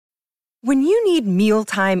When you need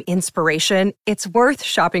mealtime inspiration, it's worth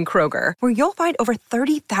shopping Kroger, where you'll find over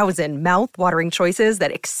 30,000 mouth-watering choices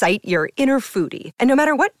that excite your inner foodie. And no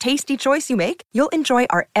matter what tasty choice you make, you'll enjoy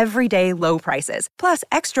our everyday low prices, plus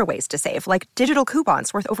extra ways to save, like digital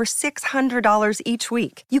coupons worth over $600 each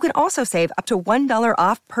week. You can also save up to $1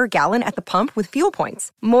 off per gallon at the pump with fuel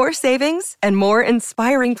points. More savings and more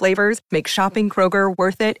inspiring flavors make shopping Kroger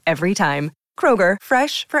worth it every time. Kroger,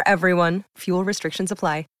 fresh for everyone. Fuel restrictions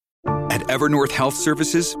apply. At Evernorth Health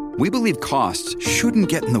Services, we believe costs shouldn't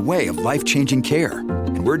get in the way of life-changing care,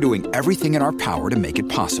 and we're doing everything in our power to make it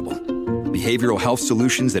possible. Behavioral health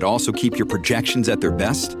solutions that also keep your projections at their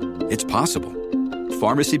best? It's possible.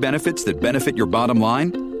 Pharmacy benefits that benefit your bottom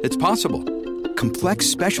line? It's possible. Complex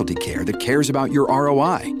specialty care that cares about your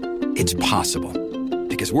ROI? It's possible.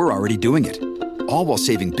 Because we're already doing it. All while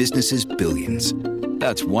saving businesses billions.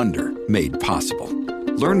 That's Wonder made possible.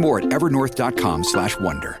 Learn more at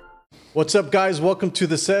evernorth.com/wonder. What's up, guys? Welcome to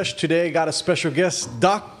the Sesh. Today, I got a special guest,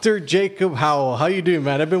 Dr. Jacob Howell. How you doing,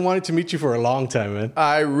 man? I've been wanting to meet you for a long time, man.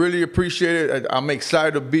 I really appreciate it. I'm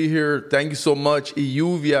excited to be here. Thank you so much.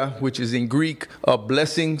 Iuvia, which is in Greek,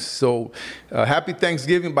 blessings. So happy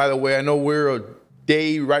Thanksgiving, by the way. I know we're a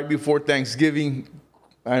day right before Thanksgiving.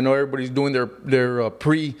 I know everybody's doing their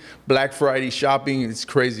pre-Black Friday shopping. It's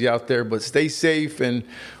crazy out there, but stay safe, and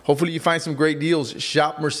hopefully you find some great deals.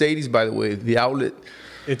 Shop Mercedes, by the way, the outlet.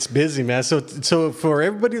 It's busy, man. So for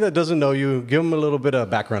everybody that doesn't know you, give them a little bit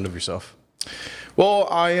of background of yourself. Well,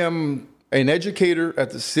 I am an educator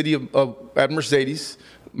at the city at Mercedes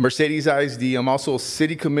ISD. I'm also a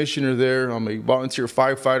city commissioner there. I'm a volunteer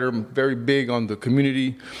firefighter. I'm very big on the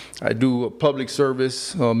community. I do public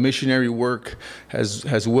service, missionary work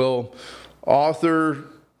as well. Author,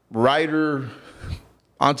 writer,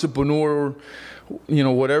 entrepreneur,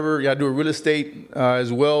 whatever. Yeah, I do real estate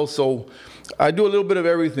as well. So I do a little bit of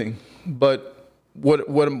everything. But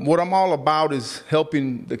what I'm all about is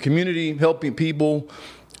helping the community, helping people,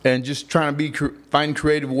 and just trying to find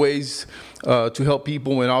creative ways to help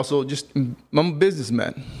people, and also I'm a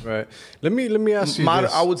businessman. Right. Let me ask you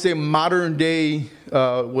this. I would say modern day,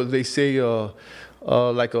 what they say,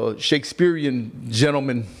 like a Shakespearean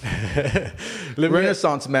gentleman,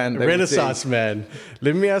 Renaissance man. Renaissance man.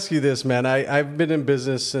 Let me ask you this, man. I've been in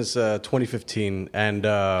business since 2015, and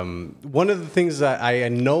one of the things that I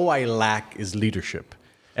know I lack is leadership.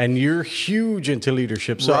 And you're huge into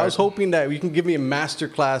leadership. So right. I was hoping that you can give me a master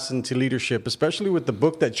class into leadership, especially with the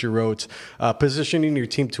book that you wrote, Positioning Your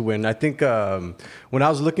Team to Win. I think when I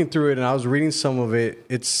was looking through it and I was reading some of it,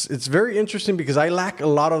 it's very interesting because I lack a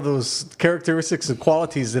lot of those characteristics and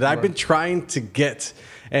qualities that I've been trying to get.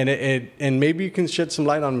 And maybe you can shed some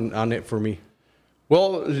light on it for me.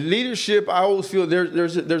 Well, leadership, I always feel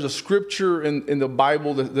there's a scripture in the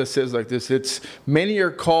Bible that says like this. It's many are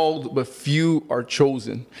called, but few are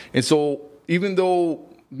chosen. And so even though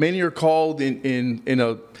many are called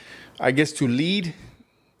to lead,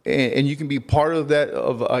 and you can be part of that,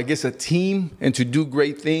 a team, and to do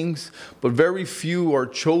great things, but very few are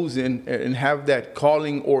chosen and have that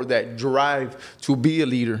calling or that drive to be a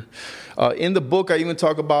leader. In the book, I even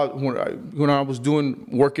talk about when I was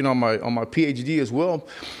working on my PhD as well.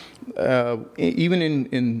 Even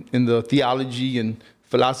in the theology and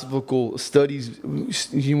philosophical studies,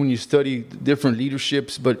 when you study different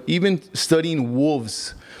leaderships, but even studying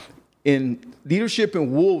wolves, in leadership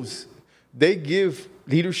in wolves, they give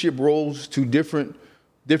leadership roles to different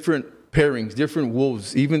pairings, different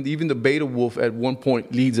wolves. Even the beta wolf at one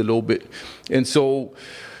point leads a little bit, and so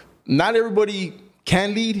not everybody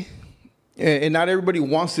can lead. And not everybody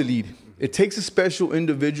wants to lead. It takes a special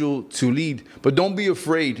individual to lead, but don't be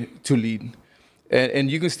afraid to lead. And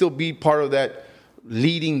you can still be part of that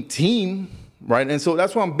leading team, right? And so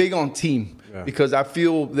that's why I'm big on team, because I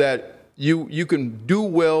feel that you can do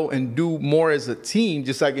well and do more as a team,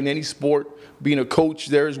 just like in any sport, being a coach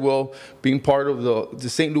there as well, being part of the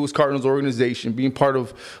St. Louis Cardinals organization, being part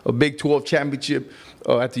of a Big 12 championship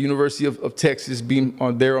at the University of Texas, being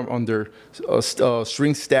on their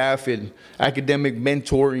string staff and academic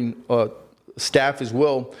mentoring staff as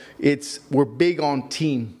well. We're big on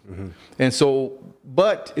team. Mm-hmm. And so,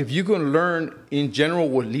 but if you can learn in general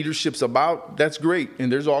what leadership's about, that's great.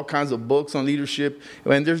 And there's all kinds of books on leadership,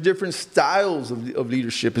 and there's different styles of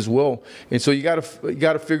leadership as well. And so you got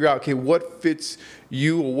to figure out, okay, what fits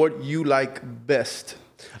you or what you like best.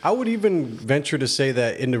 I would even venture to say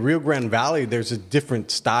that in the Rio Grande Valley, there's a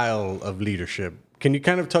different style of leadership. Can you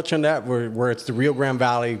kind of touch on that, where it's the Rio Grande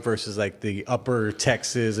Valley versus like the upper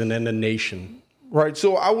Texas and then the nation? Right.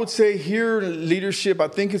 So I would say here, leadership, I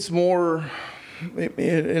think it's more,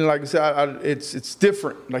 and like I said, it's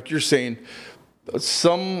different, like you're saying.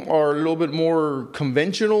 Some are a little bit more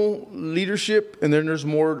conventional leadership, and then there's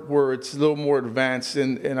more where it's a little more advanced.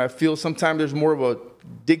 And I feel sometimes there's more of a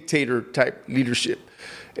dictator type leadership.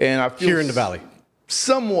 And I feel here in the Valley,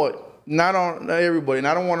 somewhat, not everybody. And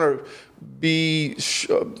I don't want to be,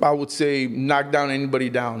 I would say, knock down anybody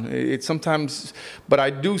down. It's sometimes, but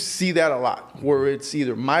I do see that a lot, where it's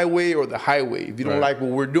either my way or the highway. If you don't like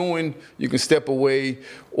what we're doing, you can step away,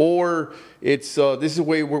 or it's this is the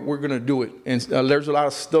way we're going to do it. And there's a lot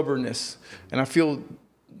of stubbornness, and I feel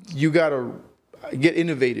you got to get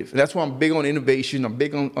innovative. And that's why I'm big on innovation. I'm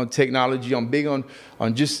big on technology. I'm big on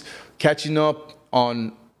just catching up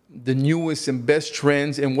on the newest and best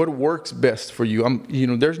trends and what works best for you.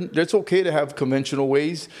 There's okay to have conventional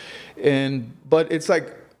ways, but it's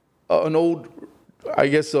like an old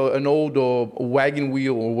wagon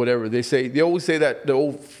wheel or whatever they always say that the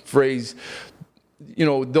old phrase,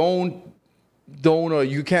 don't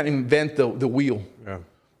you can't invent the wheel. Yeah.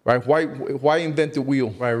 Right? Why invent the wheel?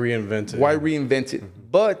 Why reinvent it? Why reinvent it? Mm-hmm.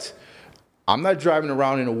 But I'm not driving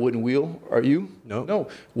around in a wooden wheel. Are you? No.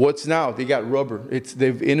 What's now? They got rubber.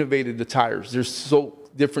 They've innovated the tires. There's so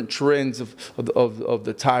different trends of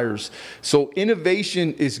the tires. So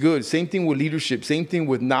innovation is good. Same thing with leadership. Same thing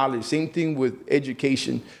with knowledge. Same thing with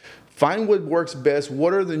education. Find what works best.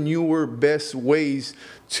 What are the newer, best ways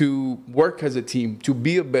to work as a team, to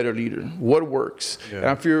be a better leader? What works? Yeah. And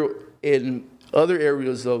I feel in other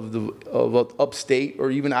areas of upstate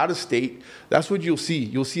or even out of state, that's what you'll see.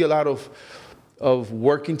 You'll see a lot of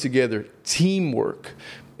working together, teamwork,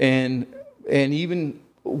 and even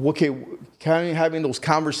kind of having those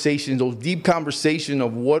conversations, those deep conversations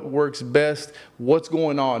of what works best, what's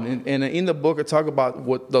going on. And in the book, I talk about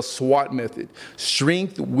what the SWOT method: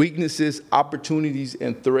 strength, weaknesses, opportunities,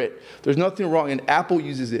 and threat. There's nothing wrong, and Apple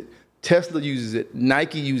uses it. Tesla uses it.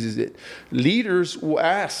 Nike uses it. Leaders will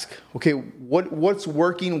ask, okay, what's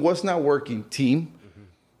working? What's not working, team?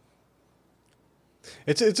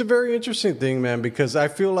 It's a very interesting thing, man, because I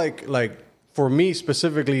feel like for me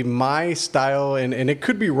specifically, my style, and it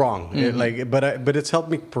could be wrong, but it's helped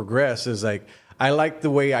me progress. Is like I like the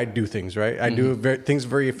way I do things, right? I do things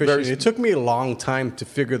very efficiently. It took me a long time to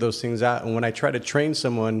figure those things out. And when I try to train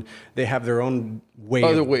someone, they have their own way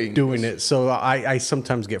of doing it. So I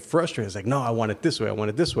sometimes get frustrated. It's like, no, I want it this way. I want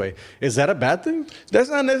it this way. Is that a bad thing? That's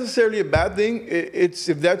not necessarily a bad thing. It's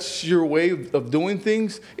if that's your way of doing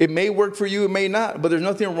things, it may work for you, it may not. But there's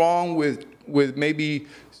nothing wrong with maybe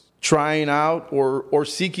trying out or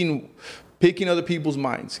picking other people's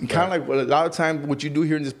minds. And kind of like a lot of times what you do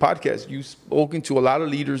here in this podcast, you've spoken to a lot of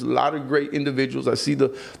leaders, a lot of great individuals. I see the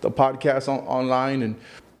podcast online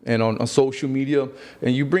and on social media,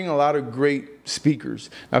 and you bring a lot of great speakers.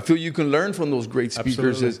 I feel you can learn from those great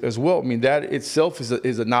speakers as well. I mean, that itself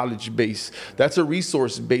is a knowledge base. That's a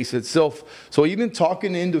resource base itself. So even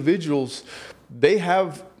talking to individuals, they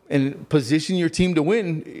have, and position your team to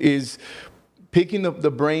win is picking up the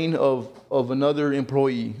brain of another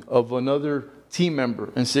employee, of another team member,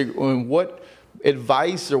 and say what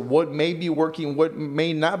advice or what may be working, what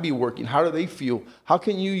may not be working. How do they feel? How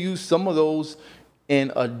can you use some of those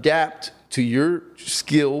and adapt to your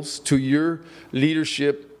skills, to your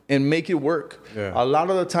leadership, and make it work? Yeah. A lot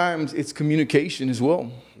of the times it's communication as well.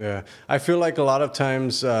 Yeah, I feel like a lot of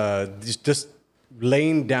times just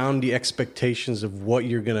laying down the expectations of what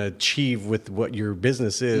you're going to achieve with what your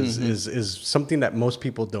business is something that most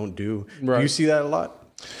people don't do. Right. Do you see that a lot?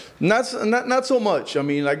 Not so much. I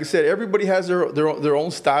mean, like I said, everybody has their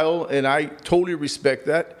own style, and I totally respect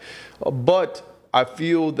that. But I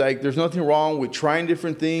feel like there's nothing wrong with trying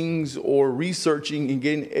different things or researching and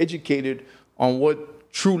getting educated on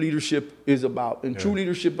what true leadership is about. And true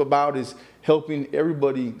leadership is helping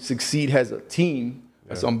everybody succeed as a team.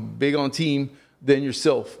 Yeah. So I'm big on team. Than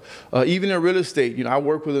yourself. Even in real estate, I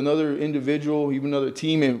work with another individual, even another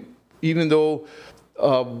team, and even though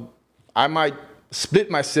I might split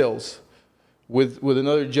my sales with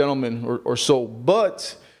another gentleman or so,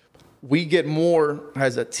 but we get more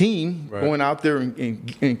as a team going out there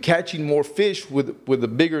and catching more fish with a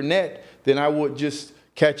bigger net than I would just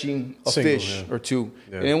catching a fish or two.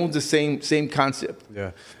 Yeah. And it was the same concept. Yeah.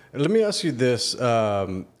 Let me ask you this.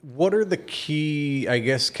 What are the key,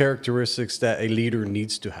 characteristics that a leader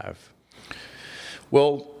needs to have?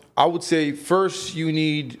 Well, I would say first you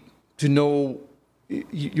need to know,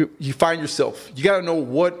 you find yourself. You got to know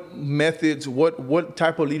what methods, what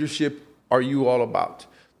type of leadership are you all about.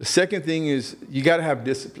 The second thing is you got to have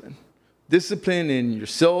discipline. Discipline in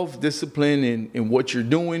yourself, discipline in what you're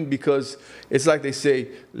doing, because it's like they say,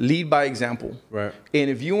 lead by example. Right. And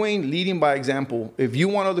if you ain't leading by example, if you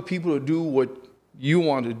want other people to do what you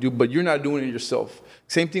want to do, but you're not doing it yourself.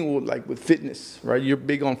 Same thing with fitness, right? You're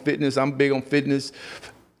big on fitness. I'm big on fitness.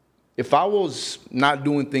 If I was not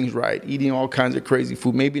doing things right, eating all kinds of crazy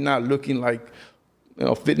food, maybe not looking like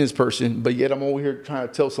a fitness person, but yet I'm over here trying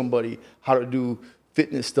to tell somebody how to do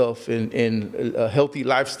fitness stuff and a healthy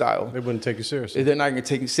lifestyle. They wouldn't take you seriously. They're not going to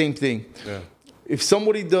take the same thing. Yeah. If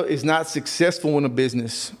somebody is not successful in a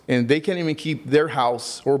business and they can't even keep their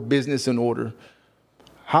house or business in order,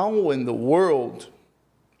 how in the world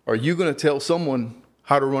are you going to tell someone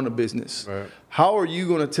how to run a business? Right. How are you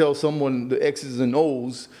going to tell someone the X's and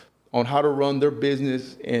O's on how to run their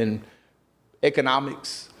business and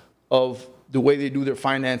economics of the way they do their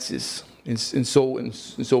finances and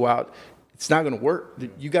so out? It's not going to work.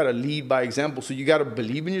 You got to lead by example. So you got to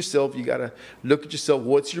believe in yourself. You got to look at yourself.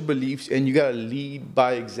 What's your beliefs? And you got to lead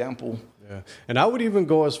by example. Yeah. And I would even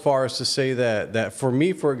go as far as to say that for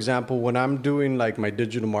me, for example, when I'm doing like my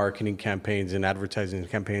digital marketing campaigns and advertising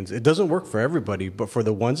campaigns, it doesn't work for everybody, but for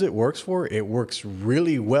the ones it works for, it works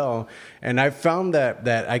really well. And I found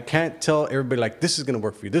that I can't tell everybody like, this is going to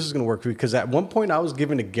work for you. This is going to work for you. Because at one point I was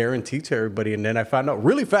giving a guarantee to everybody. And then I found out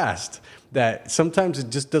really fast that sometimes it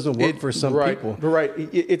just doesning work for some people. Right.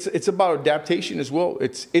 It's about adaptation as well.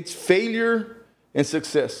 It's failure and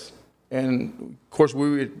success. And of course,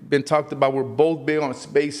 we've been talked about. We're both big on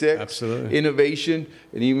SpaceX, absolutely, innovation,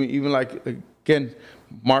 and even like again,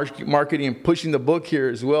 marketing and pushing the book here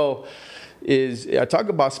as well. I talk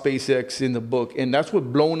about SpaceX in the book, and that's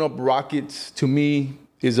what blowing up rockets to me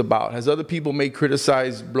is about. As other people may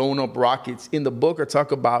criticize blowing up rockets, in the book I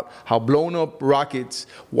talk about how blowing up rockets,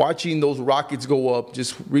 watching those rockets go up,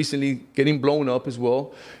 just recently getting blown up as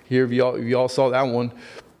well. Here, if y'all saw that one,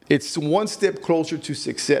 it's one step closer to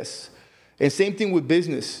success. And same thing with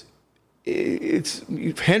business. It's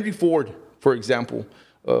Henry Ford, for example,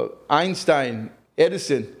 Einstein,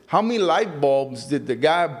 Edison. How many light bulbs did the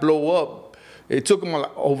guy blow up? It took him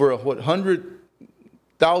over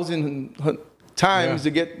 100,000 times to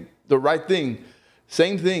get the right thing.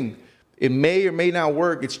 Same thing. It may or may not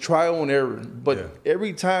work. It's trial and error. But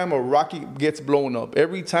every time a rocket gets blown up,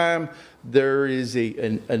 every time there is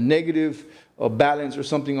a negative balance or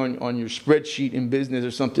something on your spreadsheet in business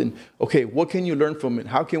or something, okay, what can you learn from it?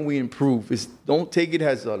 How can we improve? Don't take it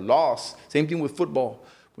as a loss. Same thing with football.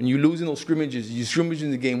 When you lose in those scrimmages, you scrimmage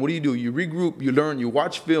in the game, what do? You regroup, you learn, you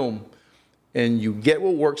watch film, and you get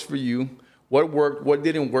what works for you, what worked, what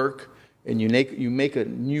didn't work, and you make a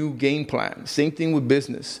new game plan. Same thing with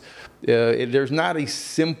business. There's not a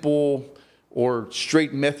simple or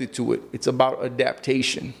straight method to it. It's about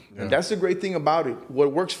adaptation. Yeah. And that's the great thing about it.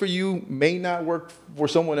 What works for you may not work for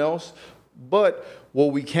someone else, but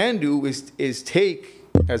what we can do is take,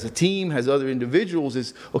 as a team, as other individuals,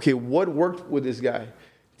 is, okay, what worked with this guy?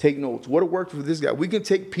 Take notes. What worked with this guy? We can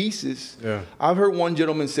take pieces. Yeah. I've heard one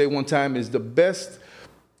gentleman say one time, is the best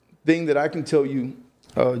thing that I can tell you,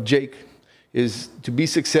 Jake, is to be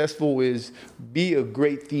successful is be a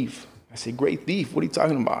great thief. I said, great thief? What are you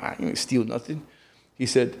talking about? I ain't steal nothing. He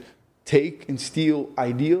said, take and steal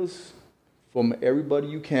ideas from everybody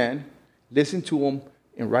you can, listen to them,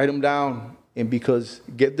 and write them down. And because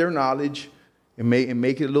get their knowledge and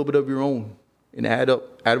make it a little bit of your own, and add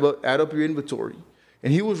up your inventory.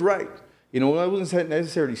 And he was right. You know, I wasn't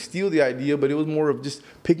necessarily steal the idea, but it was more of just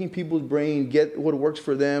picking people's brain, get what works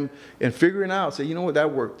for them, and figuring out, say, you know what,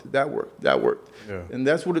 that worked. Yeah. And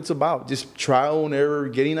that's what it's about, just trial and error,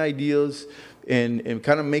 getting ideas, and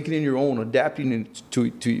kind of making it your own, adapting it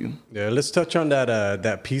to you. Yeah, let's touch on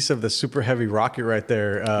that piece of the super heavy rocket right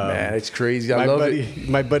there. Man, it's crazy. I love it.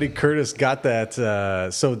 My buddy Curtis got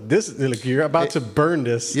that. So this, look, you're about to burn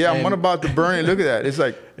this. Yeah, I'm about to burn it. Look at that. It's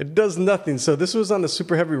like, it does nothing. So this was on the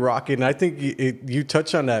super heavy rocket, and I think you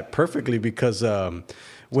touched on that perfectly because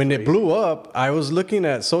when it blew up, I was looking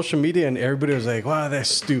at social media and everybody was like, "Wow, they're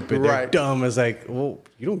stupid, they're dumb." I was like, "Well,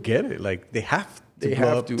 you don't get it. Like they have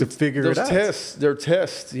to figure it out." They're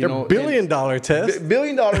tests. They're billion-dollar tests.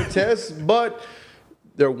 Billion-dollar tests, but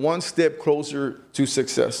they're one step closer to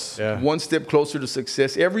success. Yeah. One step closer to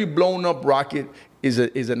success. Every blown-up rocket is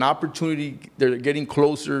an opportunity. They're getting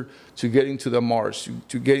closer to getting to the Mars,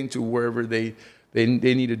 to getting to wherever they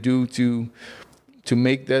need to do to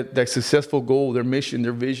make that successful goal, their mission,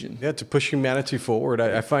 their vision. Yeah, to push humanity forward.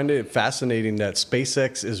 I find it fascinating that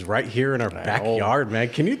SpaceX is right here in our backyard, man.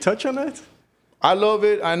 Can you touch on that? I love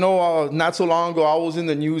it. I know not so long ago I was in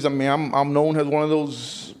the news. I mean, I'm known as one of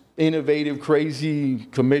those innovative, crazy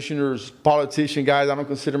commissioners, politician guys. I don't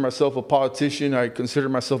consider myself a politician. I consider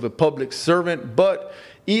myself a public servant. But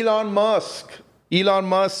Elon Musk,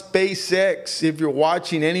 SpaceX, if you're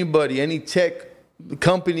watching anybody, any tech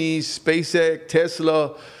companies, SpaceX,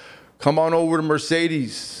 Tesla, come on over to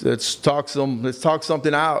Mercedes. Let's talk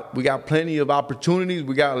something out. We got plenty of opportunities.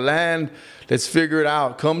 We got land. Let's figure it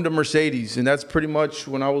out. Come to Mercedes. And that's pretty much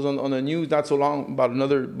when I was on the news not so long,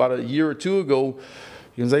 about a year or two ago.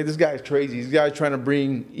 He was like, this guy's crazy. This guy's trying to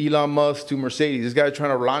bring Elon Musk to Mercedes. This guy's trying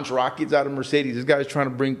to launch rockets out of Mercedes. This guy's trying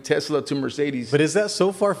to bring Tesla to Mercedes. But is that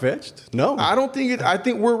so far-fetched? No. I don't think it. I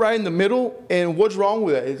think we're right in the middle. And what's wrong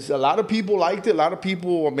with it? It's a lot of people liked it. A lot of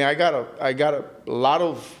people, I mean, I got a lot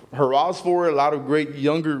of hurrahs for it. A lot of great the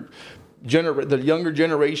younger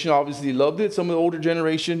generation obviously loved it. Some of the older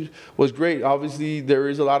generation was great. Obviously, there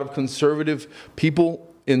is a lot of conservative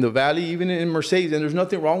people in the Valley, even in Mercedes, and there's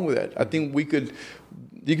nothing wrong with that. I think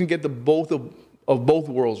you can get the both of both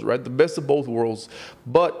worlds, right? The best of both worlds.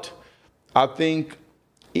 But I think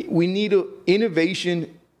we need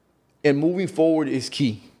innovation, and moving forward is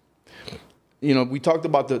key. You know, we talked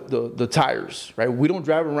about the tires, right? We don't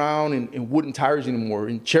drive around in wooden tires anymore,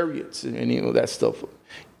 in chariots and you know, that stuff.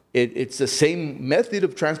 It's the same method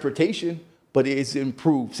of transportation, but it's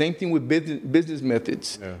improved. Same thing with business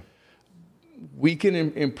methods. Yeah. We can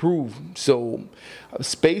improve. So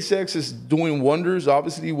SpaceX is doing wonders,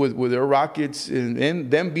 obviously, with their rockets.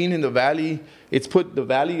 And them being in the Valley, it's put the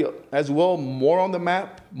Valley as well more on the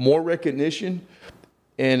map, more recognition.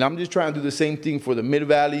 And I'm just trying to do the same thing for the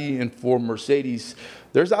Mid-Valley and for Mercedes.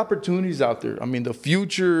 There's opportunities out there. I mean, the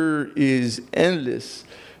future is endless.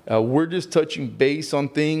 We're just touching base on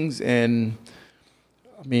things, and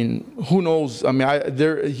I mean, who knows? I mean,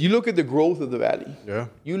 you look at the growth of the Valley. Yeah.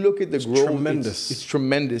 You look at the growth. Tremendous. It's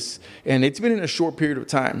tremendous, and it's been in a short period of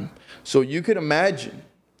time. So you can imagine.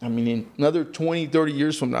 I mean, in another 20, 30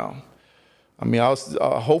 years from now. I mean,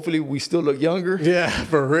 hopefully we still look younger. Yeah,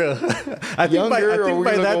 for real. I think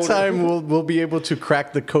by that time we'll be able to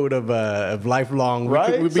crack the code of lifelong.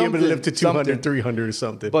 Right? We'll be able to live to 200, 300 or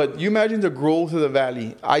something. But you imagine the growth of the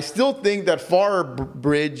Valley. I still think that Far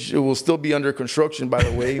Bridge will still be under construction, by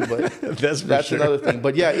the way. But that's sure. Another thing.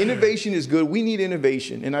 But yeah, innovation is good. We need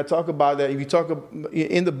innovation. And I talk about that. If you talk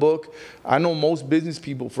in the book, I know most business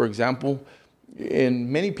people, for example, and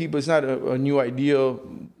many people, it's not a new idea,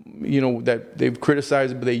 you know, that they've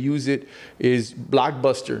criticized, but they use it, is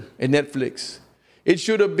Blockbuster and Netflix. It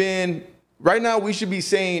should have been, right now we should be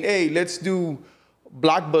saying, hey, let's do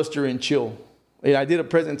Blockbuster and chill. And I did a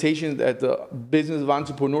presentation at the Business of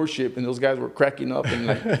Entrepreneurship, and those guys were cracking up and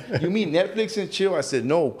like, you mean Netflix and chill? I said,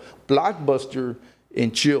 no, Blockbuster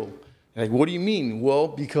and chill. Like, what do you mean? Well,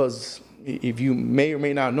 because if you may or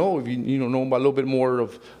may not know, if you know about a little bit more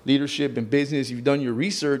of leadership and business, you've done your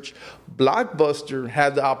research, Blockbuster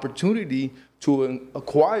had the opportunity to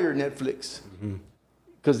acquire Netflix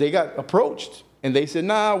because they got approached and they said,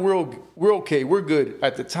 nah, we're okay, we're good.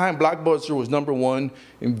 At the time, Blockbuster was number one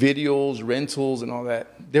in videos, rentals, and all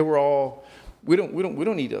that. They were all, we don't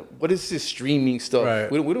need what is this streaming stuff?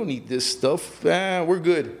 Right. We don't need this stuff. We're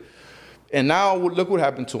good. And now look what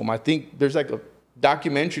happened to them. I think there's like a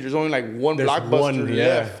documentary. There's only like one Blockbuster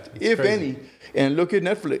left, if crazy. Any. And look at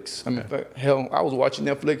Netflix. I mean, hell, I was watching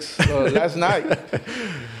Netflix last night.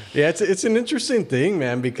 Yeah, it's an interesting thing,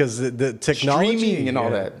 man, because the technology streaming and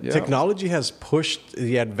all that. Yeah. Technology has pushed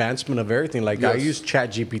the advancement of everything. Like I use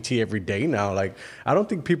ChatGPT every day now. Like I don't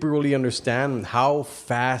think people really understand how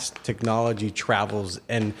fast technology travels.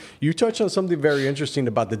 And you touched on something very interesting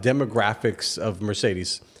about the demographics of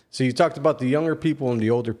Mercedes. So you talked about the younger people and the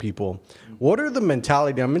older people. What are the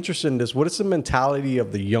mentality? I'm interested in this. What is the mentality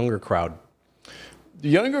of the younger crowd? The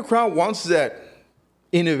younger crowd wants that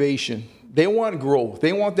innovation. They want growth.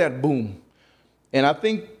 They want that boom. And I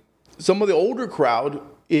think some of the older crowd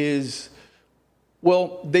is,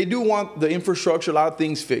 well, they do want the infrastructure, a lot of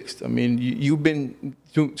things fixed. I mean, you've been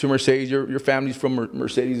to Mercedes, your family's from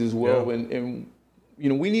Mercedes as well. Yeah. And you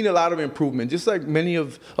know, we need a lot of improvement, just like many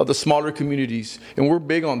of the smaller communities, and we're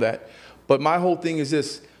big on that. But my whole thing is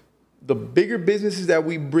this: the bigger businesses that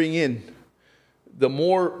we bring in, the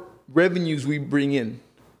more revenues we bring in,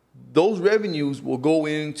 those revenues will go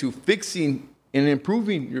into fixing and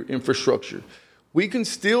improving your infrastructure. We can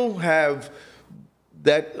still have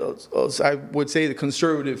that, I would say, the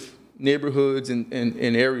conservative neighborhoods and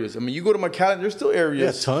areas. I mean, you go to McAllen, there's still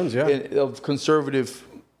areas tons, of conservative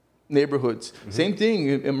neighborhoods. Mm-hmm. Same thing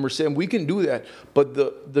in Mercedes. We can do that. But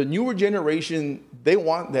the newer generation, they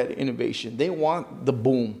want that innovation. They want the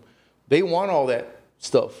boom. They want all that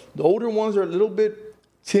stuff. The older ones are a little bit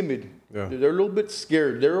timid. Yeah. They're a little bit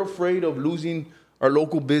scared. They're afraid of losing our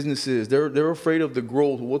local businesses. They're afraid of the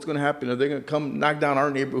growth. What's going to happen? Are they going to come knock down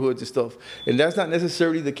our neighborhoods and stuff? And that's not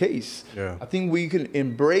necessarily the case. Yeah. I think we can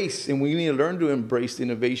embrace, and we need to learn to embrace the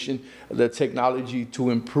innovation, the technology to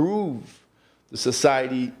improve the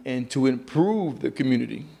society and to improve the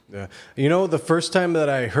community. Yeah. You know, the first time that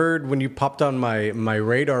I heard when you popped on my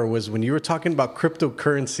radar was when you were talking about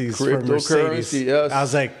cryptocurrencies for Mercedes. Yes. I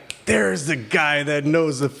was like, there's the guy that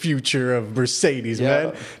knows the future of Mercedes,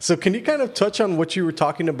 man. So can you kind of touch on what you were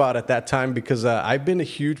talking about at that time? Because I've been a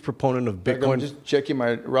huge proponent of Bitcoin. I'm just checking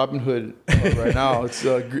my Robinhood right now. It's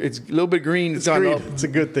a little bit green. It's green. Up. It's a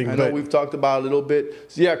good thing. I know we've talked about it a little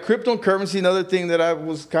bit. So yeah, cryptocurrency, another thing that I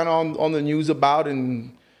was kind of on the news about.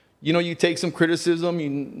 And, you know, you take some criticism.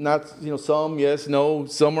 Some yes, no.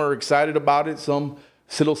 Some are excited about it. Some a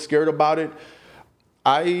little scared about it.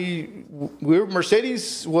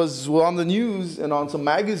 Mercedes was on the news and on some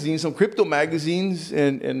magazines, some crypto magazines,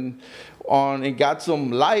 and got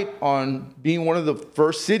some light on being one of the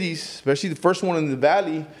first cities, especially the first one in the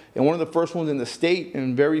valley and one of the first ones in the state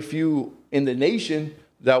and very few in the nation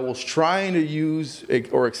that was trying to use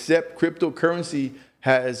or accept cryptocurrency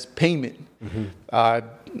as payment.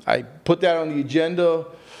 Mm-hmm. I put that on the agenda,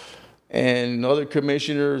 and other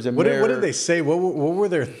commissioners and what did they say? What were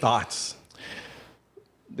their thoughts?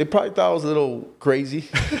 They probably thought I was a little crazy,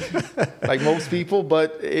 like most people,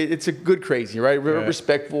 but it's a good crazy, right? Very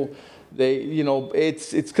respectful.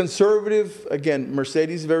 It's conservative. Again,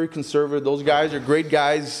 Mercedes is very conservative. Those guys are great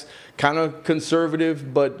guys, kind of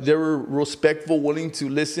conservative, but they were respectful, willing to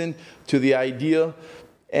listen to the idea.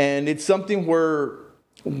 And it's something where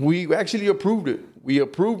we actually approved it. We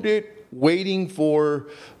approved it, waiting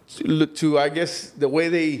to I guess, the way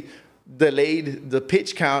they delayed the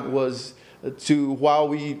pitch count was while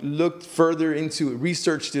we looked further into it,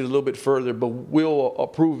 researched it a little bit further, but we'll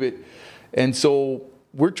approve it. And so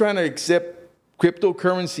we're trying to accept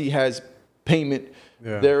cryptocurrency as payment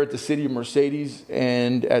there at the city of Mercedes.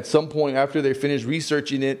 And at some point after they finish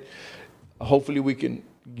researching it, hopefully we can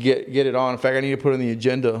get it on. In fact, I need to put it on the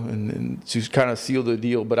agenda and to kind of seal the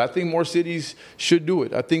deal. But I think more cities should do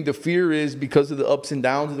it. I think the fear is because of the ups and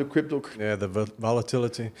downs of the crypto. Yeah, the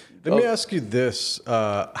volatility. Let me ask you this.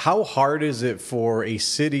 How hard is it for a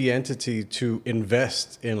city entity to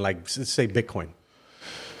invest in, like, let's say, Bitcoin?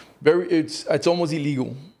 It's almost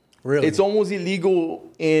illegal. Really? It's almost illegal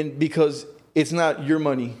because it's not your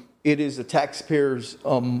money. It is the taxpayers'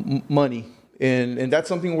 money. And that's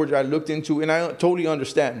something which I looked into, and I totally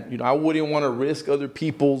understand. You know, I wouldn't want to risk other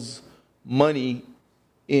people's money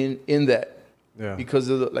in that because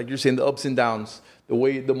of like you're saying, the ups and downs, the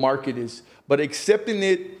way the market is. But accepting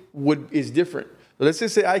it is different. Let's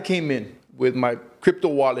just say I came in with my crypto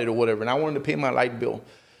wallet or whatever, and I wanted to pay my light bill.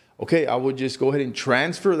 Okay, I would just go ahead and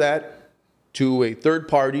transfer that to a third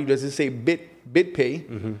party. Let's just say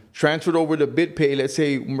BitPay. Transferred over to BitPay. Let's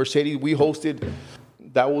say Mercedes, we hosted.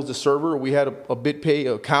 That was the server. We had a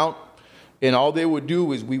BitPay account, and all they would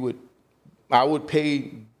do is I would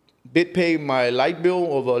pay BitPay my light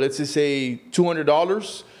bill of let's just say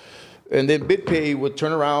 $200, and then BitPay would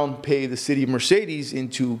turn around, pay the city of Mercedes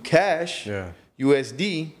into cash,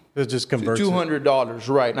 USD. It just converts $200,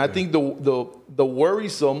 right? And I think the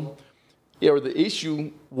worrisome or the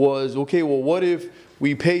issue was, okay, well, what if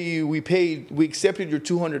we accepted your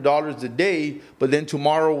 $200 a day, but then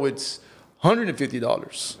tomorrow it's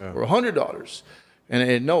 $150 or $100.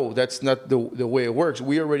 And no, that's not the way it works.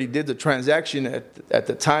 We already did the transaction at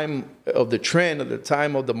the time of the trend, at the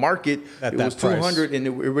time of the market. It was $200 and it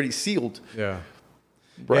already sealed. Yeah.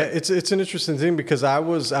 Right. Yeah, it's an interesting thing because I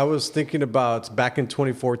was thinking about back in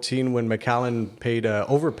 2014 when McAllen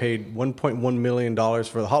overpaid $1.1 million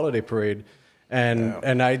for the holiday parade.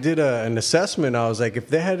 And I did an assessment. I was like, if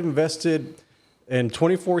they had invested in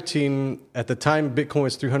 2014, at the time, Bitcoin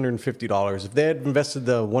was $350. If they had invested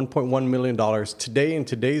the $1.1 million today, in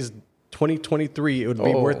today's 2023, it would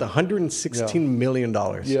be worth $116 million.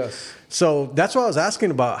 Yes. So that's what I was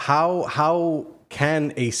asking about. How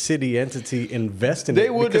can a city entity invest in it? They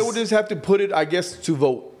would just have to put it, I guess, to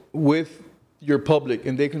vote with your public,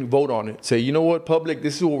 and they can vote on it. Say, you know what, public,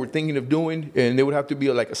 this is what we're thinking of doing. And there would have to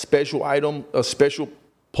be like a special item, a special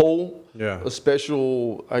poll, a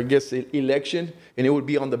special, I guess, election, and it would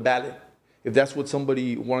be on the ballot if that's what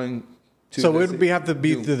somebody wanted to. So it would have to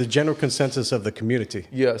be the general consensus of the community.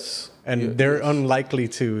 Yes. And they're unlikely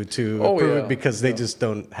to approve it because they just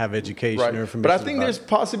don't have education or information. But I think there's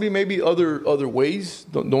possibly maybe other ways.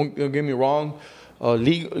 Don't get me wrong.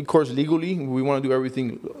 Of course, legally, we want to do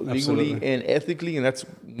everything legally and ethically, and that's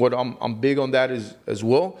what I'm big on that as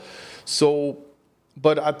well. So.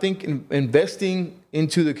 But I think investing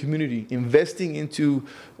into the community, investing into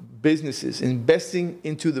businesses, investing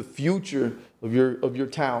into the future of your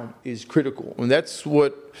town is critical. And that's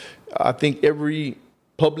what I think every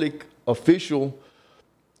public official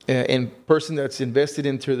and person that's invested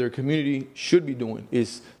into their community should be doing,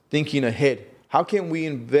 is thinking ahead. How can we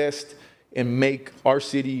invest and make our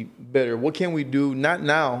city better? What can we do, not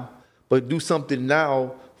now, but do something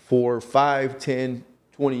now for 5, 10,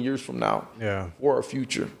 20 years from now for our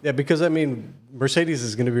future? Yeah, because, I mean, Mercedes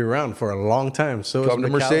is going to be around for a long time. So come to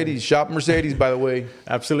Mercedes. Shop Mercedes, by the way.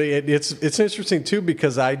 Absolutely. It's interesting, too,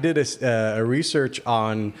 because I did a research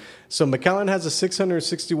on... So McAllen has a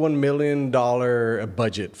 $661 million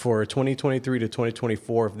budget for 2023 to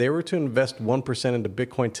 2024. If they were to invest 1% into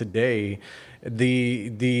Bitcoin today,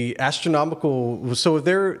 the astronomical, so if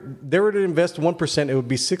they were to invest 1%, it would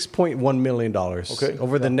be $6.1 million. Okay.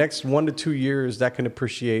 Over the next 1 to 2 years, that can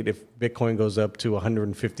appreciate if Bitcoin goes up to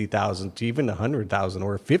 150,000 to even 100,000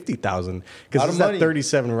 or 50,000, because it's at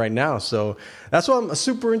 37 right now. So that's why I'm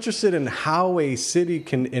super interested in how a city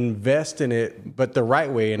can invest in it, but the right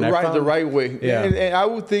way. And the right way. Yeah. And I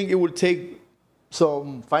would think it would take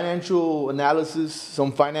some financial analysis,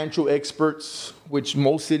 some financial experts, which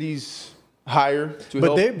most cities hire to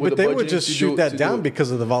help with the budgeting. But they would just shoot that down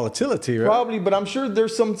because of the volatility, right? Probably, but I'm sure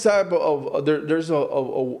there's some type of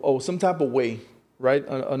some type of way, right?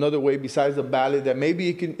 Another way besides the ballot that maybe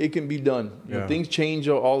it can be done. You know, things change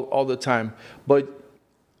all the time. But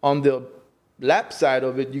on the lap side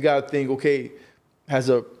of it, you got to think, okay,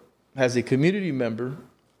 as a community member,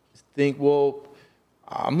 think, well,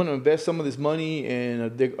 I'm going to invest some of this money, and are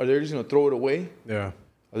they just going to throw it away? Yeah.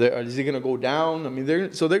 Is it going to go down? I mean, they're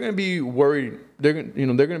going to be worried. They're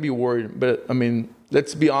going to be worried. But I mean,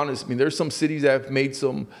 let's be honest. I mean, there's some cities that have made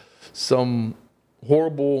some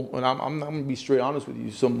horrible, and I'm going to be straight honest with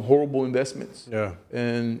you, some horrible investments. Yeah.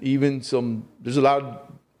 And even there's a lot of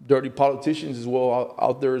dirty politicians as well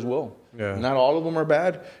out there as well. Yeah. Not all of them are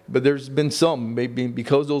bad, but there's been some, maybe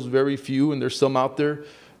because those very few, and there's some out there,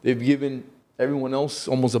 they've given everyone else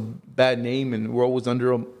almost a bad name, and we're always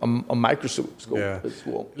under a microscope as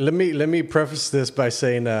well. Let me preface this by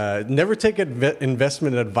saying, never take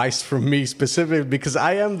investment advice from me specifically, because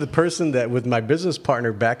I am the person that, with my business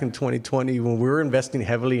partner back in 2020, when we were investing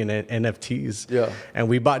heavily in NFTs, and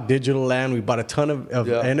we bought digital land, we bought a ton of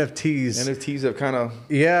NFTs. NFTs have kind of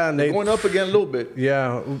and they're going up again a little bit.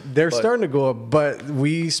 Yeah, they're starting to go up, but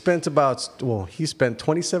we spent he spent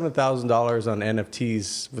 $27,000 on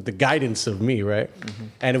NFTs with the guidance of me. Right? Mm-hmm.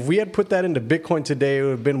 And if we had put that into Bitcoin today, it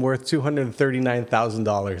would have been worth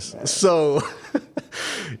 $239,000. So,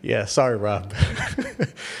 yeah, sorry, Rob.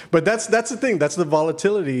 But that's the thing. That's the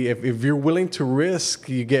volatility. If you're willing to risk,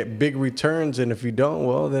 you get big returns. And if you don't,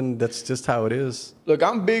 well, then that's just how it is. Look,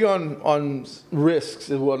 I'm big on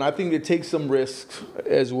risks as well. And I think it takes some risks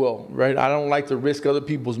as well, right? I don't like to risk other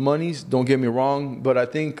people's monies. Don't get me wrong. But I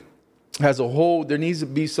think as a whole, there needs to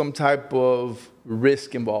be some type of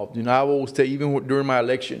risk involved. You know, I always tell you, even during my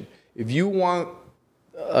election, if you want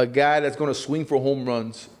a guy that's going to swing for home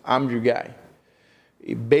runs, I'm your guy.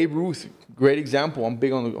 Babe Ruth, great example. I'm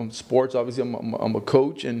big on sports. Obviously, I'm a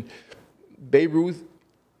coach, and Babe Ruth,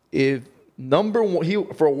 for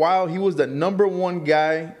a while he was the number one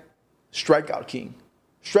guy, strikeout king,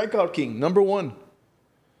 number one.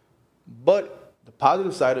 But the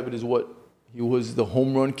positive side of it is what he was the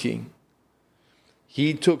home run king.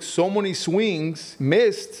 He took so many swings,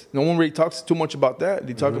 missed. No one really talks too much about that.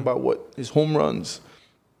 They talk about his home runs.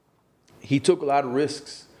 He took a lot of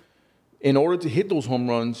risks. In order to hit those home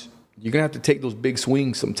runs, you're going to have to take those big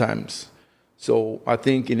swings sometimes. So I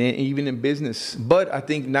think even in business, but I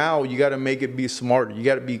think now you got to make it be smarter. You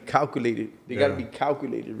got to be calculated. They got to be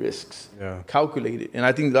calculated risks. Yeah. Calculated. And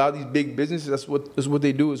I think a lot of these big businesses, that's what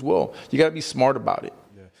they do as well. You got to be smart about it.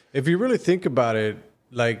 Yeah. If you really think about it,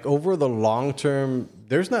 like over the long term,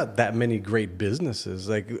 there's not that many great businesses.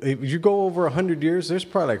 Like if you go over 100 years, there's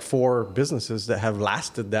probably like 4 businesses that have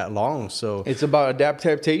lasted that long. So it's about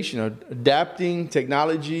adaptation, adapting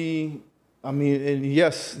technology. I mean, and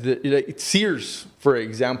yes, Sears, for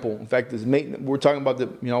example. In fact, we're talking about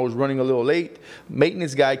I was running a little late.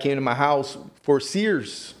 Maintenance guy came to my house for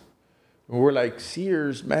Sears. And we're like,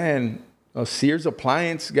 Sears, man. A Sears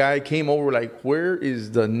appliance guy came over, like, where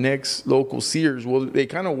is the next local Sears? Well, they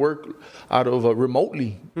kind of work out of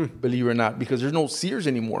remotely, believe it or not, because there's no Sears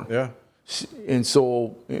anymore. Yeah. And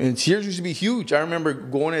Sears used to be huge. I remember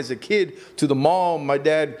going as a kid to the mall, my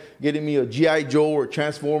dad getting me a G.I. Joe or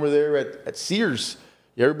Transformer there at Sears.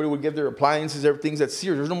 Everybody would get their appliances, everything's at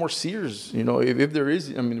Sears. There's no more Sears. You know, if there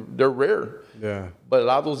is, I mean, they're rare. Yeah. But a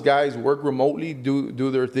lot of those guys work remotely, do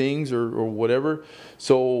their things or whatever.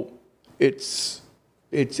 So it's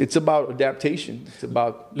about adaptation. It's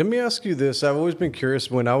about. Let me ask you this. I've always been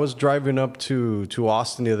curious. When I was driving up to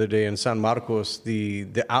Austin the other day in San Marcos, the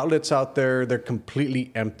outlets out there, they're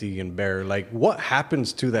completely empty and bare. Like, what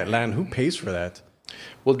happens to that land? Who pays for that?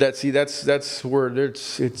 Well, that's where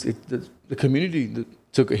the community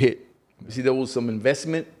took a hit. You see, there was some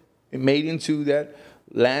investment made into that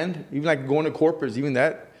land. Even like going to Corpus, even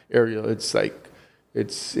that area, it's like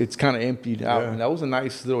it's kind of emptied out. And that was a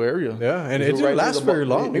nice little area. Yeah, and it didn't last very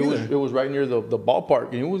long. It was right near the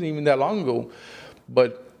ballpark, and it wasn't even that long ago.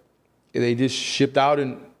 But they just shipped out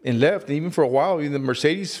and left. And even for a while, even the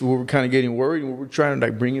Mercedes, we were kind of getting worried. We were trying to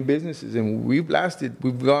like bring in businesses, and we've lasted.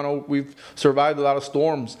 We've survived a lot of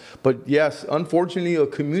storms. But yes, unfortunately, a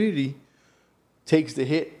community takes the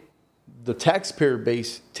hit. The taxpayer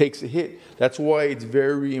base takes a hit. That's why it's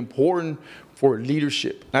very important for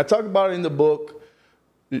leadership. And I talk about it in the book.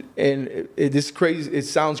 And it's crazy. It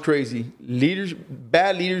sounds crazy.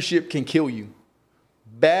 Bad leadership can kill you.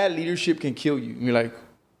 Bad leadership can kill you. And you're like,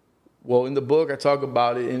 well, in the book I talk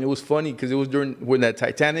about it, and it was funny because it was when that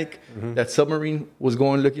Titanic, that submarine was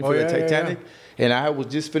going looking for the Titanic, and I was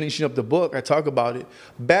just finishing up the book. I talk about it.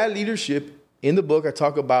 Bad leadership in the book. I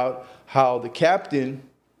talk about how the captain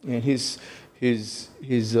and his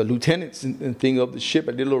lieutenants and thing of the ship.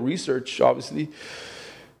 I did a little research, obviously.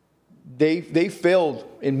 They failed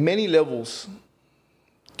in many levels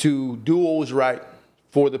to do what was right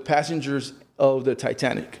for the passengers of the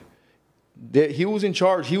Titanic. He was in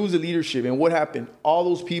charge. He was the leadership. And what happened? All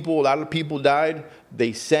those people, a lot of people died.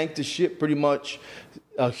 They sank the ship pretty much.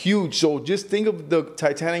 So just think of the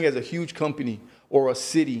Titanic as a huge company or a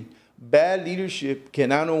city. Bad leadership can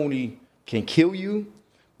kill you.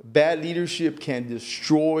 Bad leadership can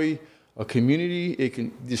destroy a community. It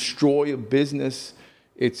can destroy a business.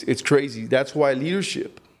 It's crazy. That's why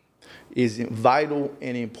leadership is vital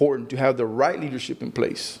and important, to have the right leadership in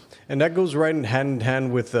place. And that goes right hand in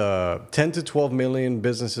hand with 10 to 12 million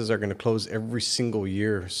businesses are going to close every single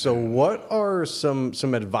year. So what are some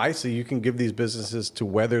advice that you can give these businesses to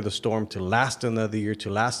weather the storm, to last another year, to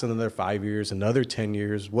last another 5 years, another 10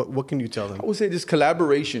 years? What can you tell them? I would say just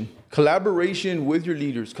collaboration. Collaboration with your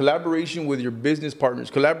leaders, collaboration with your business partners,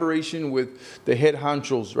 collaboration with the head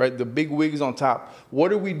honchos, right? The big wigs on top.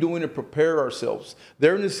 What are we doing to prepare ourselves?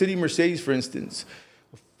 There in the city, Mercedes, for instance,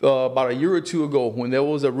 about a year or two ago, when there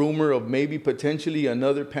was a rumor of maybe potentially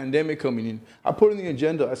another pandemic coming in, I put in the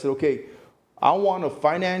agenda, I said, okay, I want a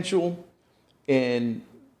financial and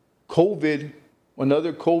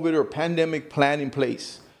another COVID or pandemic plan in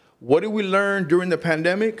place. What did we learn during the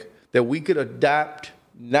pandemic? That we could adapt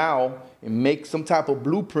now and make some type of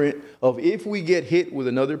blueprint of if we get hit with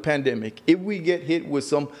another pandemic, if we get hit with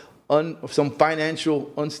some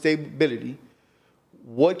financial instability,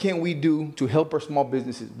 what can we do to help our small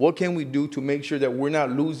businesses? What can we do to make sure that we're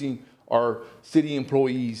not losing our city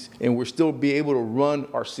employees and we're still be able to run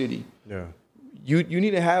our city? Yeah. You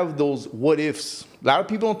need to have those what ifs. A lot of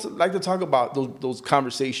people don't like to talk about those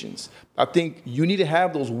conversations. I think you need to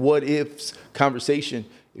have those what ifs conversation.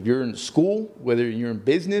 If you're in school, whether you're in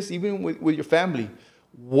business, even with your family,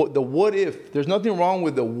 what if? There's nothing wrong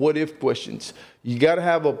with the what if questions. You got to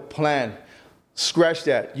have a plan. Scratch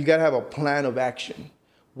that. You got to have a plan of action.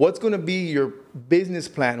 What's going to be your business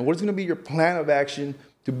plan? What's going to be your plan of action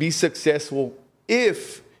to be successful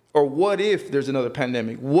what if there's another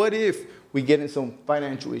pandemic? What if we get in some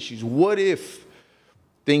financial issues? What if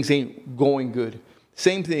things ain't going good?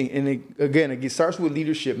 Same thing. And again, it starts with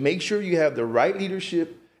leadership. Make sure you have the right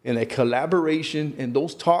leadership and a collaboration and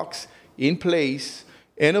those talks in place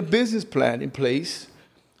and a business plan in place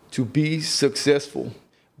to be successful.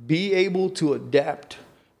 Be able to adapt,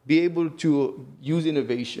 be able to use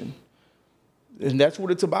innovation. And that's what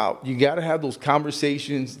it's about. You got to have those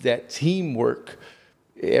conversations, that teamwork.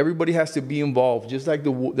 Everybody has to be involved, just like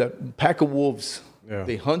that pack of wolves. Yeah.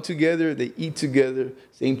 They hunt together, they eat together.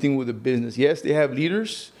 Same thing with the business. Yes, they have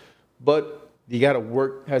leaders, but you got to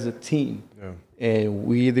work as a team. Yeah. And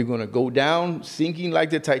we're either going to go down sinking like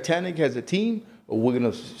the Titanic as a team, or we're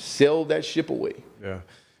going to sail that ship away. Yeah.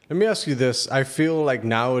 Let me ask you this. I feel like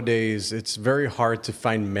nowadays it's very hard to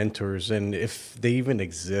find mentors, and if they even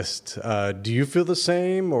exist. Do you feel the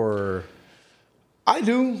same, or? I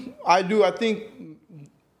do. I think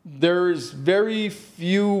there's very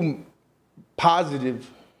few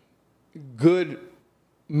positive, good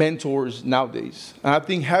mentors nowadays. And I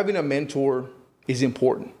think having a mentor is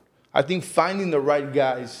important. I think finding the right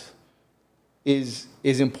guys is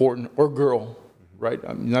important, or girl. Right?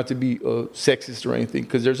 I mean, not to be sexist or anything,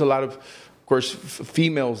 because there's a lot of course,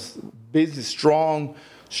 females, business,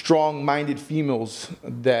 strong-minded females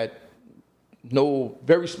that know,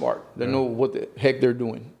 very smart, that know what the heck they're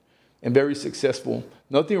doing, and very successful.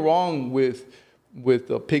 Nothing wrong with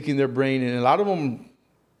picking their brain, and a lot of them,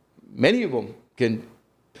 many of them can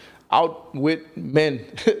outwit men.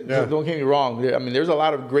 Don't get me wrong. I mean, there's a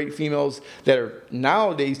lot of great females that are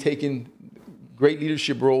nowadays taking great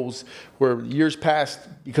leadership roles where years past,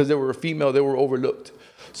 because they were a female, they were overlooked.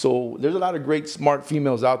 So there's a lot of great, smart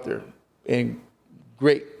females out there, and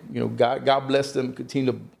great, God bless them,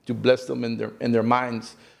 continue to bless them in their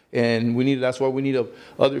minds. And that's why we need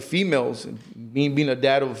other females. Me being a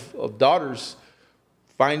dad of daughters,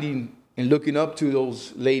 finding and looking up to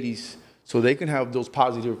those ladies so they can have those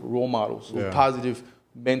positive role models, those positive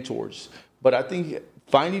mentors. But I think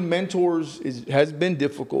finding mentors has been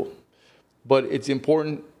difficult, but it's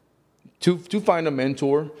important to find a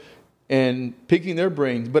mentor and picking their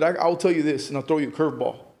brains. But I'll tell you this, and I'll throw you a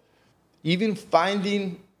curveball. Even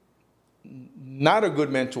finding not a good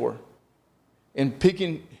mentor and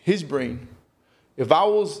picking his brain. If I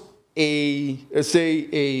was let's say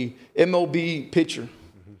a MLB pitcher,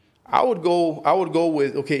 I would go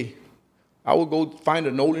find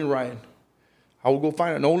a Nolan Ryan.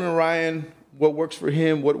 What works for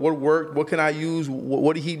him? What worked? What can I use?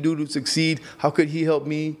 What did he do to succeed? How could he help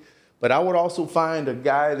me? But I would also find a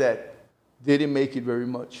guy that didn't make it very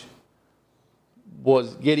much,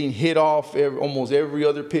 was getting hit off almost every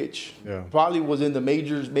other pitch. Yeah. Probably was in the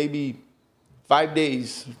majors maybe 5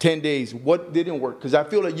 days, 10 days. What didn't work? Because I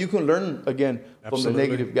feel like you can learn again from the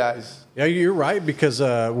negative guys. Yeah, you're right. Because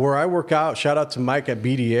where I work out, shout out to Mike at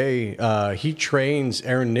BDA. He trains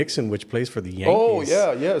Aaron Nixon, which plays for the Yankees. Oh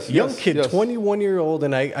yeah, yes, young kid, 21-year-old,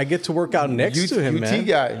 and I get to work out next to him, man.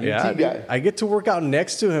 UT guy. I get to work out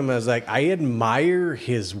next to him. I admire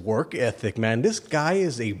his work ethic, man. This guy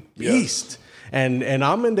is a beast. Yeah. And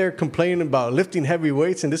I'm in there complaining about lifting heavy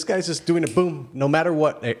weights, and this guy's just doing it, boom, no matter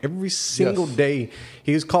what. Every single day.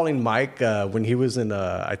 He was calling Mike when he was in,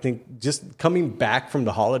 I think, just coming back from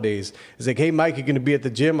the holidays. He's like, hey, Mike, you're going to be at the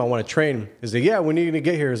gym. I want to train. He's like, yeah, when are you going to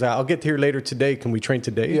get here? He's like, I'll get here later today. Can we train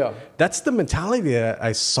today? Yeah. That's the mentality that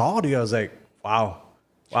I saw. Dude. I was like, wow.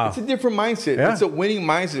 It's a different mindset. Yeah. It's a winning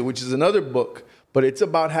mindset, which is another book. But it's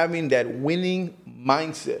about having that winning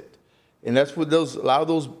mindset. And that's what a lot of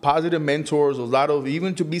those positive mentors,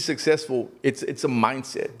 even to be successful, it's a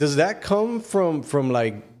mindset. Does that come from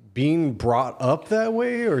like being brought up that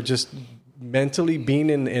way, or just mentally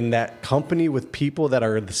being in that company with people that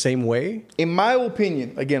are the same way? In my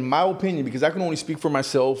opinion, because I can only speak for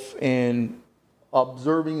myself, and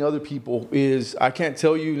observing other people I can't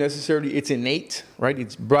tell you necessarily it's innate, right?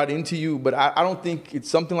 It's brought into you, but I don't think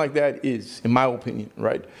it's something like that is, in my opinion,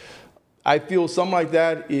 right? I feel something like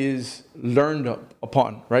that is learned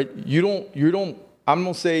upon, right? I'm going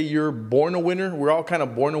to say you're born a winner. We're all kind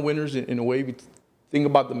of born winners in a way. We think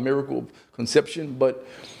about the miracle of conception, but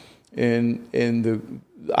I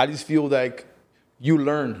just feel like you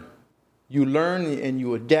learn and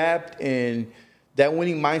you adapt, and that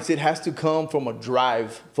winning mindset has to come from a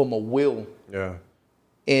drive, from a will. Yeah.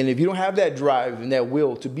 And if you don't have that drive and that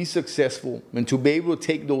will to be successful and to be able to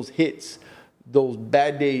take those hits, those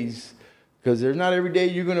bad days, because there's not every day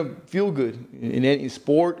you're going to feel good in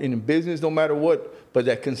sport and in business, no matter what. But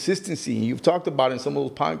that consistency, you've talked about in some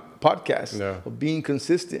of those podcasts of being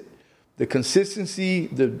consistent. The consistency,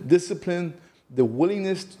 the discipline, the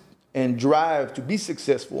willingness and drive to be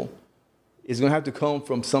successful is going to have to come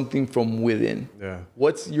from something from within. Yeah.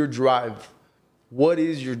 What's your drive? What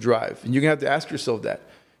is your drive? And you're going to have to ask yourself that.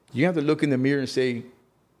 You have to look in the mirror and say,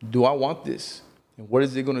 do I want this? And what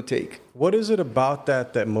is it going to take? What is it about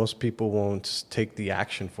that most people won't take the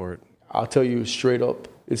action for it? I'll tell you straight up.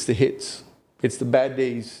 It's the hits. It's the bad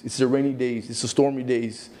days. It's the rainy days. It's the stormy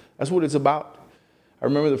days. That's what it's about. I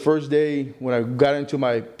remember the first day when I got into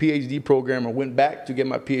my PhD program, I went back to get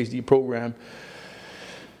my PhD program.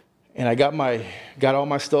 And I got all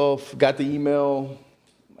my stuff, got the email.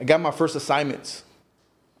 I got my first assignments.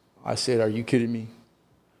 I said, are you kidding me?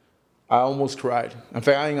 I almost cried. In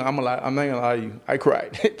fact, I'm not going to lie to you. I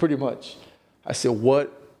cried, pretty much. I said,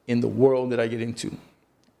 what in the world did I get into?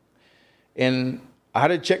 And I had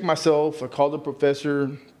to check myself. I called the professor.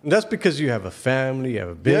 And that's because you have a family, you have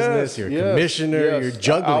a business, you're a commissioner, you're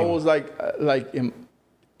juggling. I was like,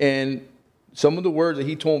 and some of the words that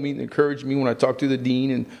he told me encouraged me when I talked to the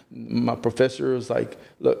dean, and my professor was like,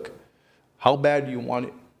 look, how bad do you want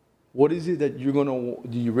it? What is it that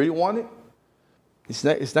do you really want it?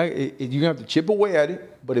 You're going to have to chip away at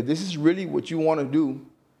it, but if this is really what you want to do,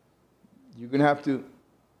 you're going to have to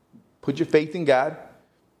put your faith in God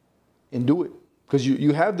and do it. Because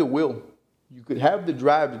you have the will. You could have the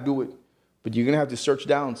drive to do it, but you're going to have to search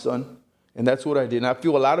down, son. And that's what I did. And I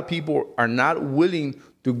feel a lot of people are not willing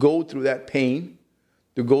to go through that pain,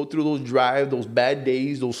 to go through those drives, those bad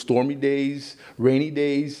days, those stormy days, rainy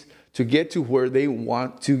days, to get to where they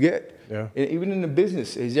want to get. Yeah. And even in the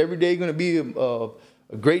business, is every day going to be a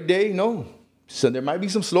great day? No. So there might be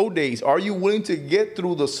some slow days. Are you willing to get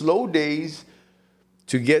through the slow days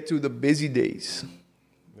to get through the busy days,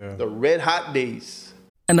 the red hot days.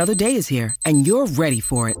 Another day is here, and you're ready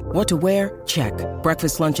for it. What to wear? Check.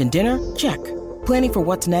 Breakfast, lunch, and dinner? Check. Planning for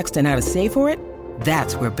what's next and how to save for it?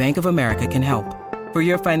 That's where Bank of America can help. For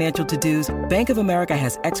your financial to-dos, Bank of America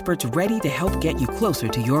has experts ready to help get you closer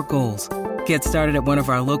to your goals. Get started at one of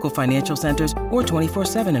our local financial centers or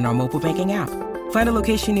 24/7 in our mobile banking app. Find a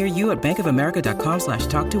location near you at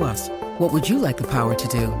bankofamerica.com/talktous. What would you like the power to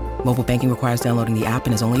do? Mobile banking requires downloading the app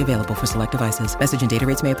and is only available for select devices. Message and data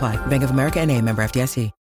rates may apply. Bank of America N.A., member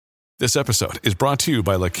FDIC. This episode is brought to you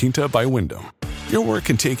by La Quinta by Wyndham. Your work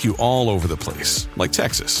can take you all over the place, like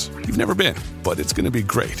Texas. You've never been, but it's going to be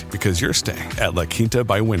great because you're staying at La Quinta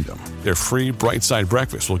by Wyndham. Their free Bright Side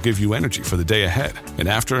breakfast will give you energy for the day ahead. And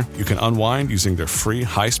after, you can unwind using their free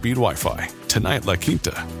high-speed Wi-Fi. Tonight, La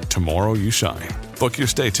Quinta. Tomorrow, you shine. Book your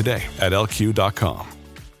stay today at LQ.com.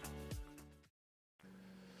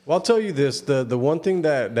 Well, I'll tell you this. The one thing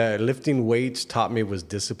that lifting weights taught me was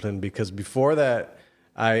discipline, because before that,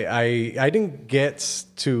 I didn't get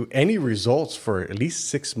to any results for at least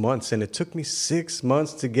 6 months, and it took me 6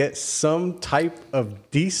 months to get some type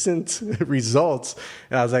of decent results.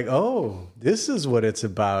 And I was like, oh, this is what it's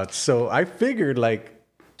about. So I figured like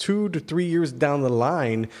 2 to 3 years down the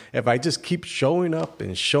line, if I just keep showing up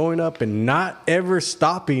and not ever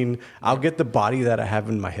stopping, I'll get the body that I have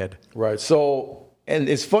in my head. Right. So, and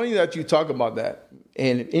it's funny that you talk about that,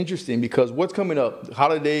 and interesting because what's coming up,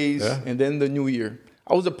 holidays and then the new year.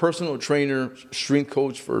 I was a personal trainer, strength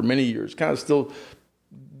coach for many years. Kind of still,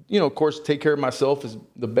 of course, take care of myself as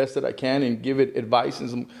the best that I can and give it advice and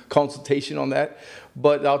some consultation on that.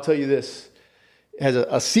 But I'll tell you this, as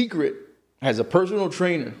a secret, as a personal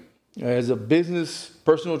trainer, as a business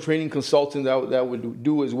personal training consultant that would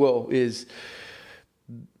do as well, is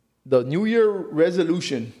the New Year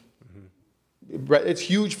resolution. It's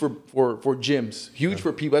huge for gyms, huge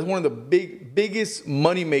for people. That's one of the biggest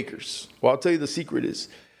money makers. Well, I'll tell you the secret is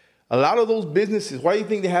a lot of those businesses, why do you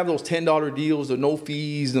think they have those $10 deals, the no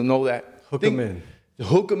fees and all that? Hook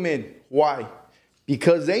them in. Why?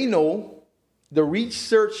 Because they know the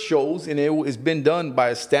research shows, and it's been done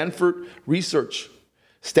by Stanford research.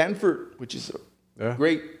 Stanford, which is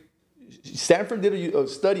great. Stanford did a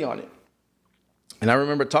study on it. And I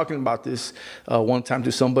remember talking about this one time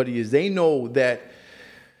to somebody, is they know that,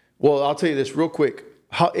 well, I'll tell you this real quick.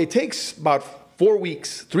 It takes about 4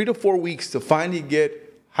 weeks, 3 to 4 weeks to finally get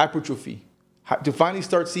hypertrophy, to finally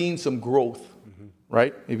start seeing some growth,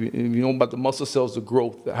 right? If you know about the muscle cells, the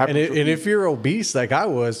growth, the hypertrophy. And if you're obese like I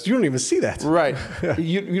was, you don't even see that. Right.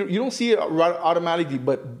 you don't see it automatically,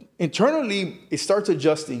 but internally it starts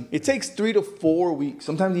adjusting. It takes 3 to 4 weeks,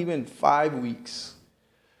 sometimes even 5 weeks.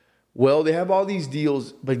 Well, they have all these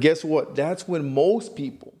deals, but guess what? That's when most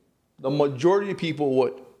people, the majority of people,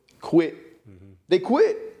 quit. They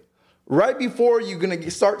quit right before you're going to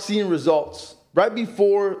start seeing results. Right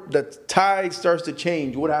before the tide starts to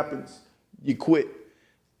change, what happens? You quit.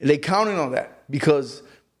 And they counting on that because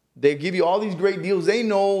they give you all these great deals. They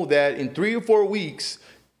know that in 3 or 4 weeks,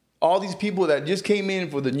 all these people that just came in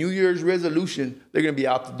for the New Year's resolution, they're going to be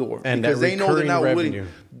out the door. And because they know they're not willing.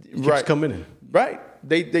 Keeps coming in. Right.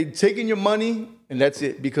 They taking your money, and that's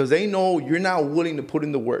it, because they know you're not willing to put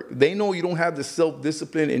in the work. They know you don't have the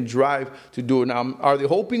self-discipline and drive to do it. Now, are they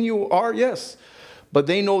hoping you are? Yes. But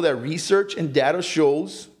they know that research and data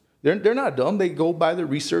shows, they're not dumb. They go by the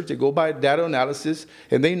research, they go by data analysis,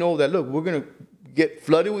 and they know that, look, we're going to get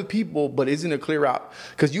flooded with people, but isn't a clear out.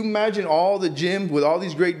 Because you imagine all the gyms with all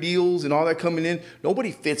these great deals and all that coming in, nobody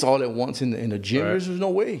fits all at once in the gym. Right. There's no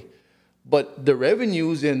way. But the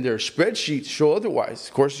revenues and their spreadsheets show otherwise.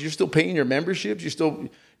 Of course, you're still paying your memberships.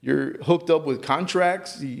 You're hooked up with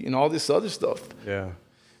contracts and all this other stuff. Yeah.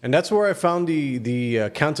 And that's where I found the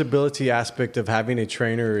accountability aspect of having a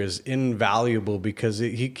trainer is invaluable, because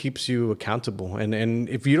he keeps you accountable. And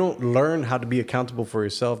if you don't learn how to be accountable for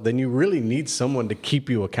yourself, then you really need someone to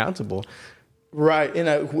keep you accountable. Right.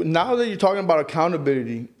 And now that you're talking about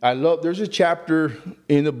accountability, there's a chapter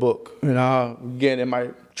in the book. And again, am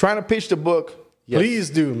I trying to pitch the book? Yes. Please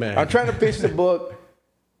do, man. I'm trying to pitch the book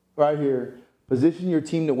right here. Position your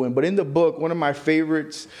team to win. But in the book, one of my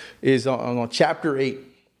favorites is on chapter 8.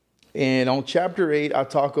 And on chapter 8, I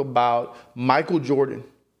talk about Michael Jordan.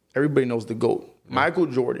 Everybody knows the GOAT. Yeah. Michael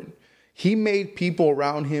Jordan. He made people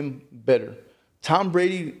around him better. Tom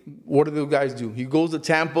Brady, what do the guys do? He goes to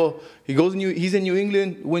Tampa. He's in New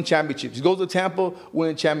England, win championships. He goes to Tampa, win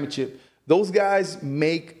a championship. Those guys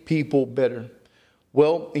make people better.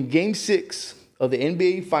 Well, in Game 6 of the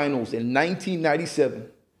NBA Finals in 1997,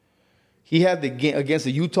 he had the game against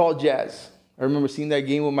the Utah Jazz. I remember seeing that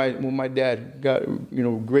game with my dad. God,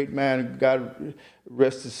 great man. God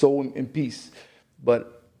rest his soul in peace.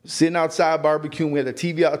 But sitting outside barbecuing, we had the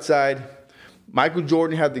TV outside. Michael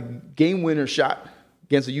Jordan had the game winner shot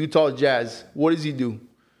against the Utah Jazz. What does he do?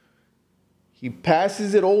 He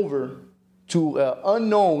passes it over to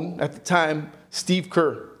unknown at the time, Steve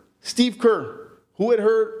Kerr. Steve Kerr. Who had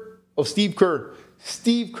heard of Steve Kerr?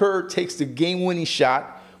 Steve Kerr takes the game-winning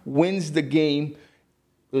shot, wins the game,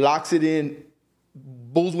 locks it in,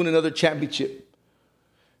 Bulls win another championship.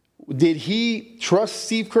 Did he trust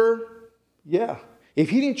Steve Kerr? Yeah. If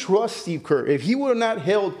he didn't trust Steve Kerr, if he would have not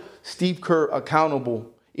held Steve Kerr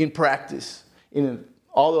accountable in practice, in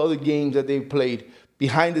all the other games that they played,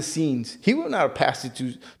 behind the scenes, he would not have passed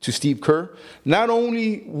it to Steve Kerr. Not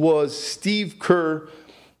only was Steve Kerr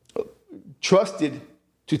trusted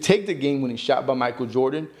to take the game-winning shot by Michael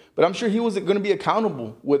Jordan, but I'm sure he wasn't going to be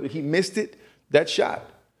accountable whether he missed it, that shot,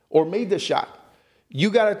 or made the shot. You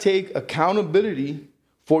got to take accountability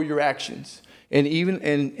for your actions, and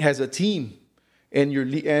as a team, and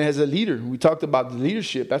as a leader. We talked about the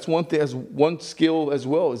leadership. That's one thing, as one skill as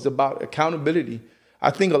well. It's about accountability. I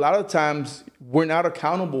think a lot of times we're not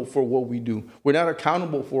accountable for what we do. We're not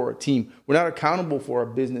accountable for our team. We're not accountable for our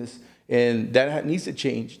business, and that needs to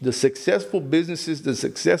change. The successful businesses, the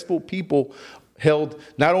successful people held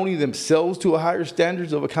not only themselves to a higher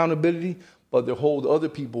standards of accountability, but they hold other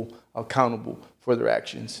people accountable for their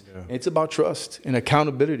actions. Yeah. It's about trust and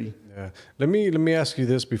accountability. Yeah. Let me ask you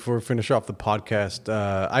this before we finish off the podcast.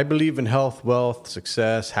 I believe in health, wealth,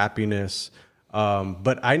 success, happiness,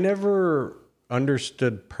 but I never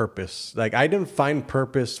understood purpose. Like, I didn't find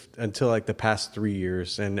purpose until like the past 3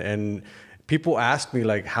 years. And people ask me,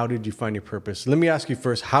 like, how did you find your purpose? Let me ask you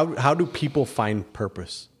first, how do people find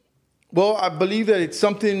purpose? Well, I believe that it's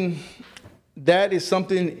something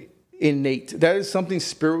innate. That is something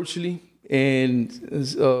spiritually, and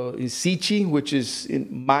psyche, which is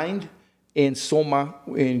in mind, and soma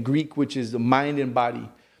in Greek, which is the mind and body.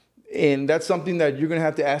 And that's something that you're going to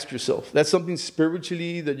have to ask yourself. That's something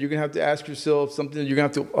spiritually that you're going to have to ask yourself, something that you're going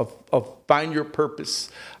to have to find your purpose.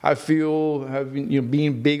 I feel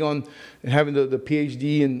being big on having the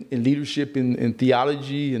PhD in leadership, in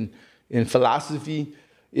theology, and in philosophy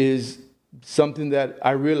is something that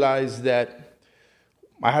I realized that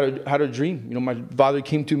I had a dream. My father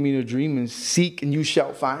came to me in a dream, and seek and you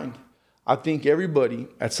shall find. I think everybody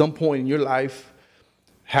at some point in your life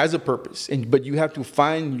has a purpose, but you have to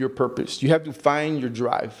find your purpose. You have to find your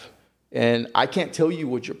drive. And I can't tell you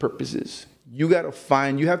what your purpose is. You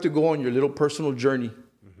have to go on your little personal journey.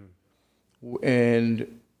 Mm-hmm.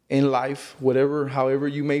 And in life, however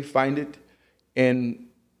you may find it, and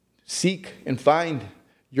seek and find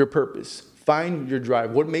your purpose. Find your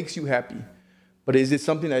drive. What makes you happy? But is it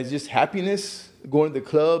something that is just happiness, going to the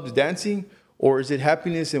clubs, dancing? Or is it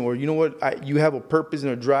happiness and you have a purpose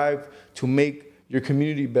and a drive to make your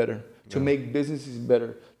community better, to make businesses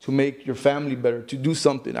better, to make your family better, to do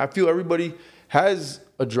something? I feel everybody has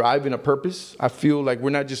a drive and a purpose. I feel like we're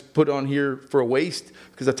not just put on here for a waste,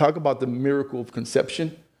 because I talk about the miracle of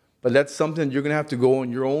conception. But that's something you're going to have to go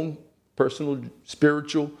on your own personal,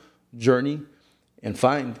 spiritual journey and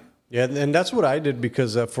find. Yeah, and that's what I did,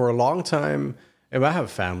 because for a long time, and I have a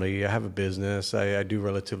family, I have a business, I do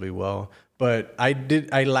relatively well, but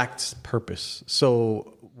I lacked purpose.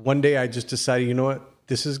 So one day I just decided, you know what?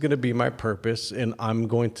 This is going to be my purpose, and I'm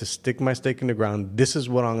going to stick my stake in the ground. This is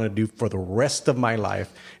what I'm going to do for the rest of my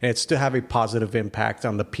life, and it's to have a positive impact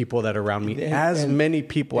on the people that are around me, many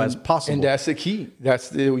people as possible. And that's the key.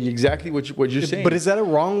 That's exactly what you're saying. But is that a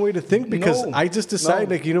wrong way to think? Because I just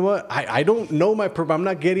decided, you know what? I don't know my purpose. I'm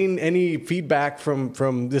not getting any feedback from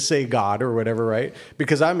let's say God or whatever, right?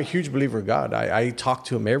 Because I'm a huge believer in God. I talk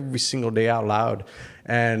to him every single day out loud,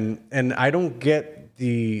 and I don't get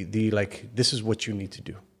the like, this is what you need to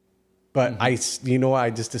do. But mm-hmm. I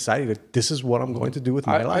just decided that this is what I'm going to do with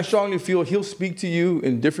my life. I strongly feel he'll speak to you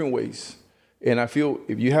in different ways. And I feel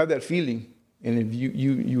if you have that feeling, and if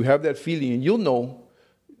you have that feeling, and you'll know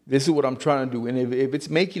this is what I'm trying to do. And if it's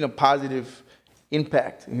making a positive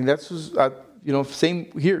impact, and that's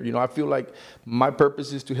same here. I feel like my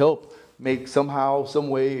purpose is to help make somehow, some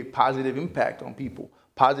way, positive impact on people,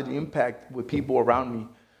 positive impact with people around me,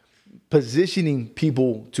 positioning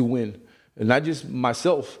people to win, and not just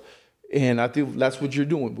myself. And I think that's what you're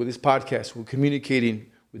doing with this podcast. We're communicating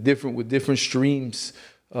with different streams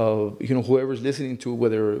of whoever's listening to it,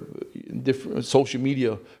 whether different social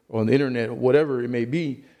media or on the internet or whatever it may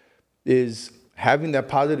be, is having that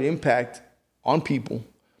positive impact on people.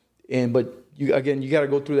 But you got to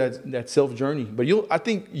go through that self journey. But I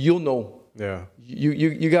think you'll know. Yeah.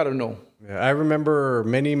 You got to know. Yeah, I remember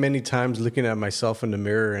many, many times looking at myself in the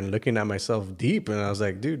mirror and looking at myself deep. And I was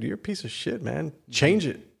like, dude, you're a piece of shit, man. Change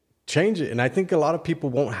it. Change it. And I think a lot of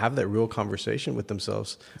people won't have that real conversation with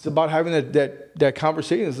themselves. It's about having that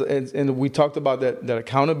conversation. And we talked about that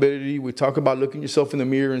accountability. We talk about looking yourself in the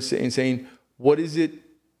mirror and saying, what is it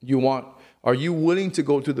you want? Are you willing to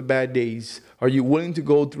go through the bad days? Are you willing to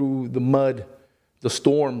go through the mud, the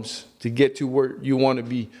storms to get to where you want to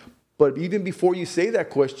be? But even before you say that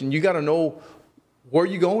question, you got to know, where are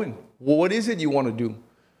you going? What is it you want to do?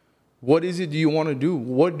 What is it you want to do?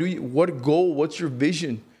 What goal? What's your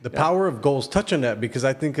vision? The power of goals. Touch on that, because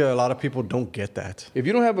I think a lot of people don't get that. If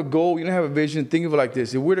you don't have a goal, you don't have a vision, think of it like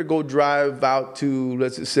this. If we're to go drive out to,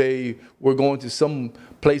 let's just say we're going to some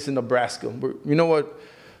place in Nebraska. You know what?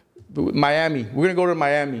 Miami. We're going to go to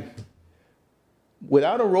Miami.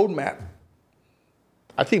 Without a road map,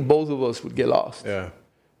 I think both of us would get lost. Yeah.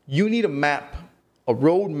 You need a map, a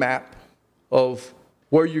road map of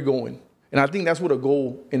where you're going. And I think that's what a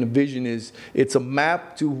goal and a vision is. It's a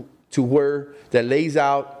map to where that lays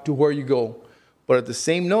out to where you go. But at the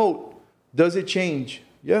same note, does it change?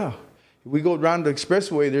 Yeah. If we go around the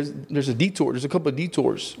expressway, there's a detour. There's a couple of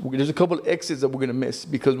detours. There's a couple of exits that we're going to miss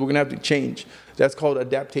because we're going to have to change. That's called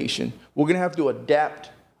adaptation. We're going to have to adapt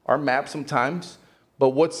our map sometimes. But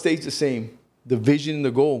what stays the same? The vision and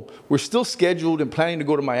the goal. We're still scheduled and planning to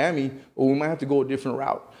go to Miami, but we might have to go a different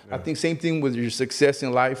route. Yeah. I think same thing with your success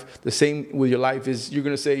in life. The same with your life is you're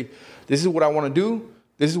going to say, this is what I want to do.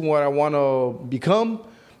 This is what I want to become.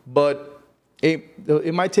 But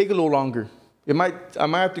it might take a little longer. I might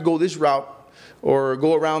have to go this route or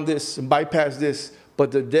go around this and bypass this.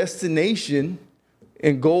 But the destination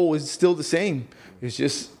and goal is still the same. It's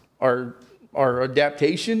just our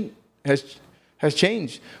adaptation has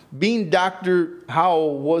changed. Being Dr.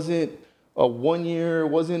 Howell wasn't a 1 year,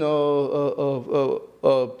 wasn't a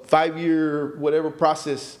 5 year, whatever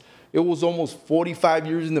process. It was almost 45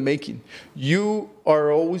 years in the making. You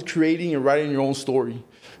are always creating and writing your own story.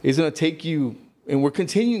 It's going to take you, and we're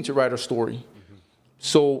continuing to write our story. Mm-hmm.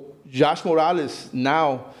 So Josh Morales,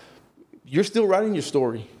 now, you're still writing your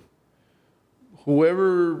story.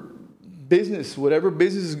 Whatever business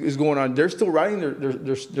is going on, they're still writing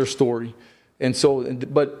their story. And so,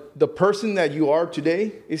 but the person that you are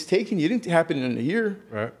today is taking, it didn't happen in a year.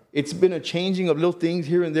 Right. It's been a changing of little things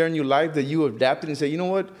here and there in your life that you adapted and say, you know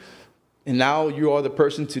what? And now you are the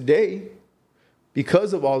person today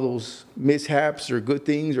because of all those mishaps or good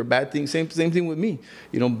things or bad things. Same thing with me.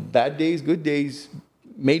 You know, bad days, good days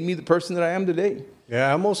made me the person that I am today. Yeah,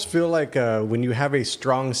 I almost feel like when you have a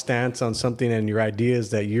strong stance on something and your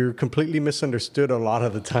ideas that you're completely misunderstood a lot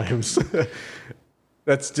of the times.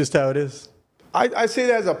 That's just how it is. I say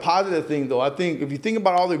that as a positive thing, though. I think if you think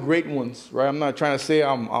about all the great ones, right? I'm not trying to say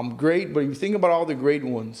I'm great, but if you think about all the great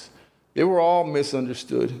ones, they were all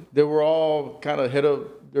misunderstood. They were all kind of ahead of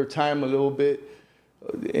their time a little bit,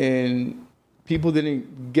 and people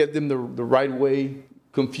didn't get them the right way,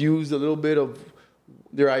 confused a little bit of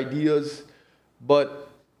their ideas. But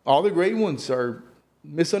all the great ones are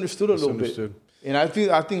misunderstood a little bit. And I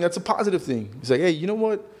think that's a positive thing. It's like, hey, you know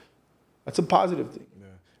what? That's a positive thing.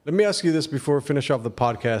 Let me ask you this before we finish off the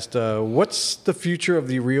podcast. What's the future of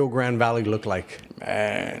the Rio Grande Valley look like?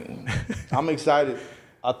 Man, I'm excited.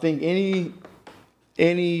 I think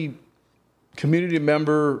any community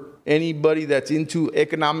member, anybody that's into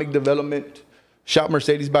economic development, shop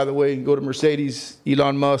Mercedes, by the way. Go to Mercedes,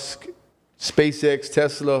 Elon Musk, SpaceX,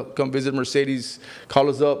 Tesla. Come visit Mercedes. Call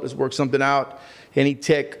us up. Let's work something out. Any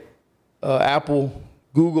tech, Apple,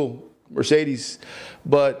 Google, Mercedes.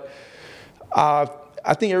 But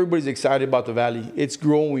I think everybody's excited about the Valley. It's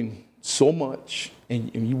growing so much,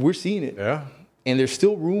 and we're seeing it. Yeah. And there's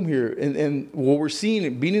still room here. And what we're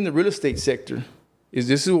seeing, being in the real estate sector, this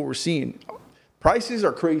is what we're seeing. Prices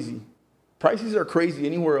are crazy. Prices are crazy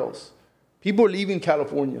anywhere else. People are leaving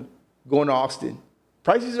California, going to Austin.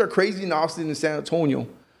 Prices are crazy in Austin and San Antonio.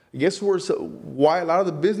 Guess why a lot of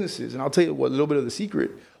the businesses, and I'll tell you a little bit of the secret,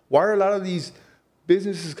 why are a lot of these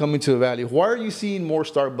businesses coming to the Valley? Why are you seeing more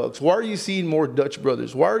Starbucks? Why are you seeing more Dutch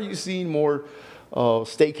Brothers? Why are you seeing more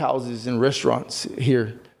steakhouses and restaurants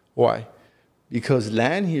here? Why? Because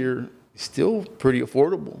land here is still pretty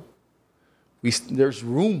affordable. There's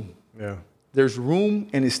room. Yeah. There's room,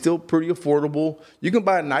 and it's still pretty affordable. You can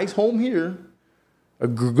buy a nice home here, a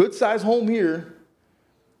good-sized home here,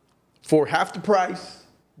 for half the price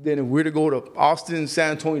than if we're to go to Austin,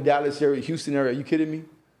 San Antonio, Dallas area, Houston area. Are you kidding me?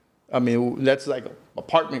 I mean, that's like an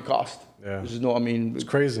apartment cost. Yeah. There's no, I mean, it's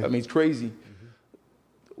crazy. I mean, it's crazy.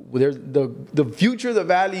 Mm-hmm. There's the future of the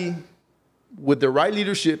Valley with the right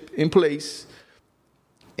leadership in place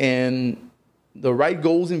and the right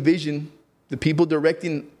goals and vision, the people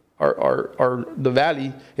directing our the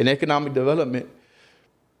valley in economic development,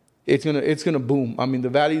 it's gonna boom. I mean, the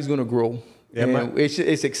valley is gonna grow. Yeah,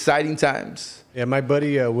 it's exciting times. Yeah, my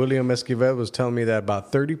buddy William Esquivel was telling me that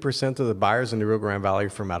about 30% of the buyers in the Rio Grande Valley are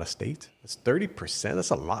from out of state. That's 30%. That's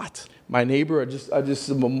a lot. My neighbor,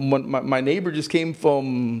 my neighbor just came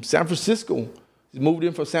from San Francisco. He moved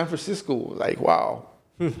in from San Francisco. Like, wow.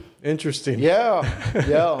 Interesting. Yeah.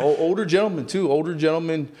 Older gentleman too. Older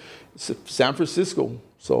gentleman, San Francisco.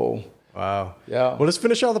 So. Wow. Yeah. Well, let's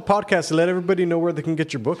finish out the podcast and let everybody know where they can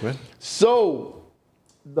get your book, man. So,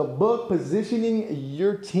 the book, Positioning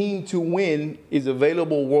Your Team to Win, is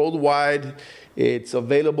available worldwide. It's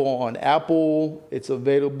available on Apple. It's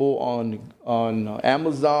available on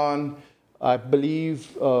Amazon. I believe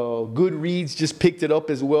Goodreads just picked it up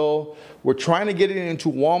as well. We're trying to get it into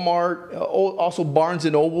Walmart. Also Barnes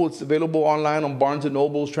 & Noble. It's available online on Barnes &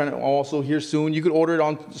 Noble. It's trying to also here soon. You could order it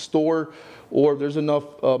on the store, or if there's enough,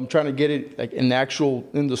 I'm trying to get it like in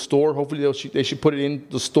the store. Hopefully they should put it in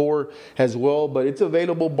the store as well. But it's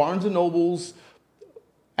available, Barnes & Nobles,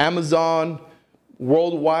 Amazon,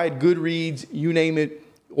 worldwide, Goodreads, you name it.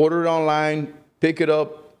 Order it online, pick it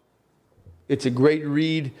up. It's a great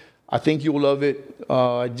read. I think you'll love it.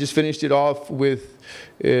 I just finished it off with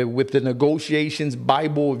the Negotiations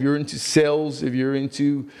Bible. If you're into sales, if you're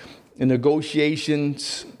into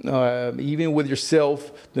negotiations, even with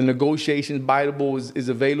yourself, the Negotiations Bible is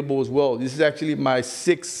available as well. This is actually my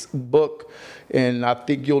 6th book, and I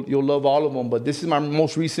think you'll love all of them. But this is my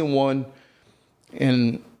most recent one,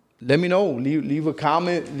 and let me know. Leave a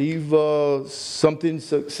comment. Leave something,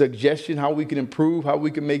 suggestion, how we can improve, how we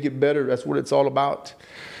can make it better. That's what it's all about.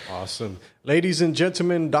 Awesome. Ladies and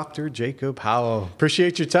gentlemen, Dr. Jacob Howell.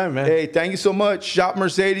 Appreciate your time, man. Hey, thank you so much. Shop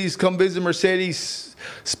Mercedes. Come visit Mercedes.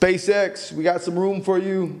 SpaceX. We got some room for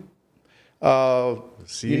you.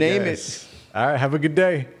 See you name guys. it. All right. Have a good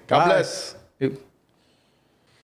day. God Bye. bless.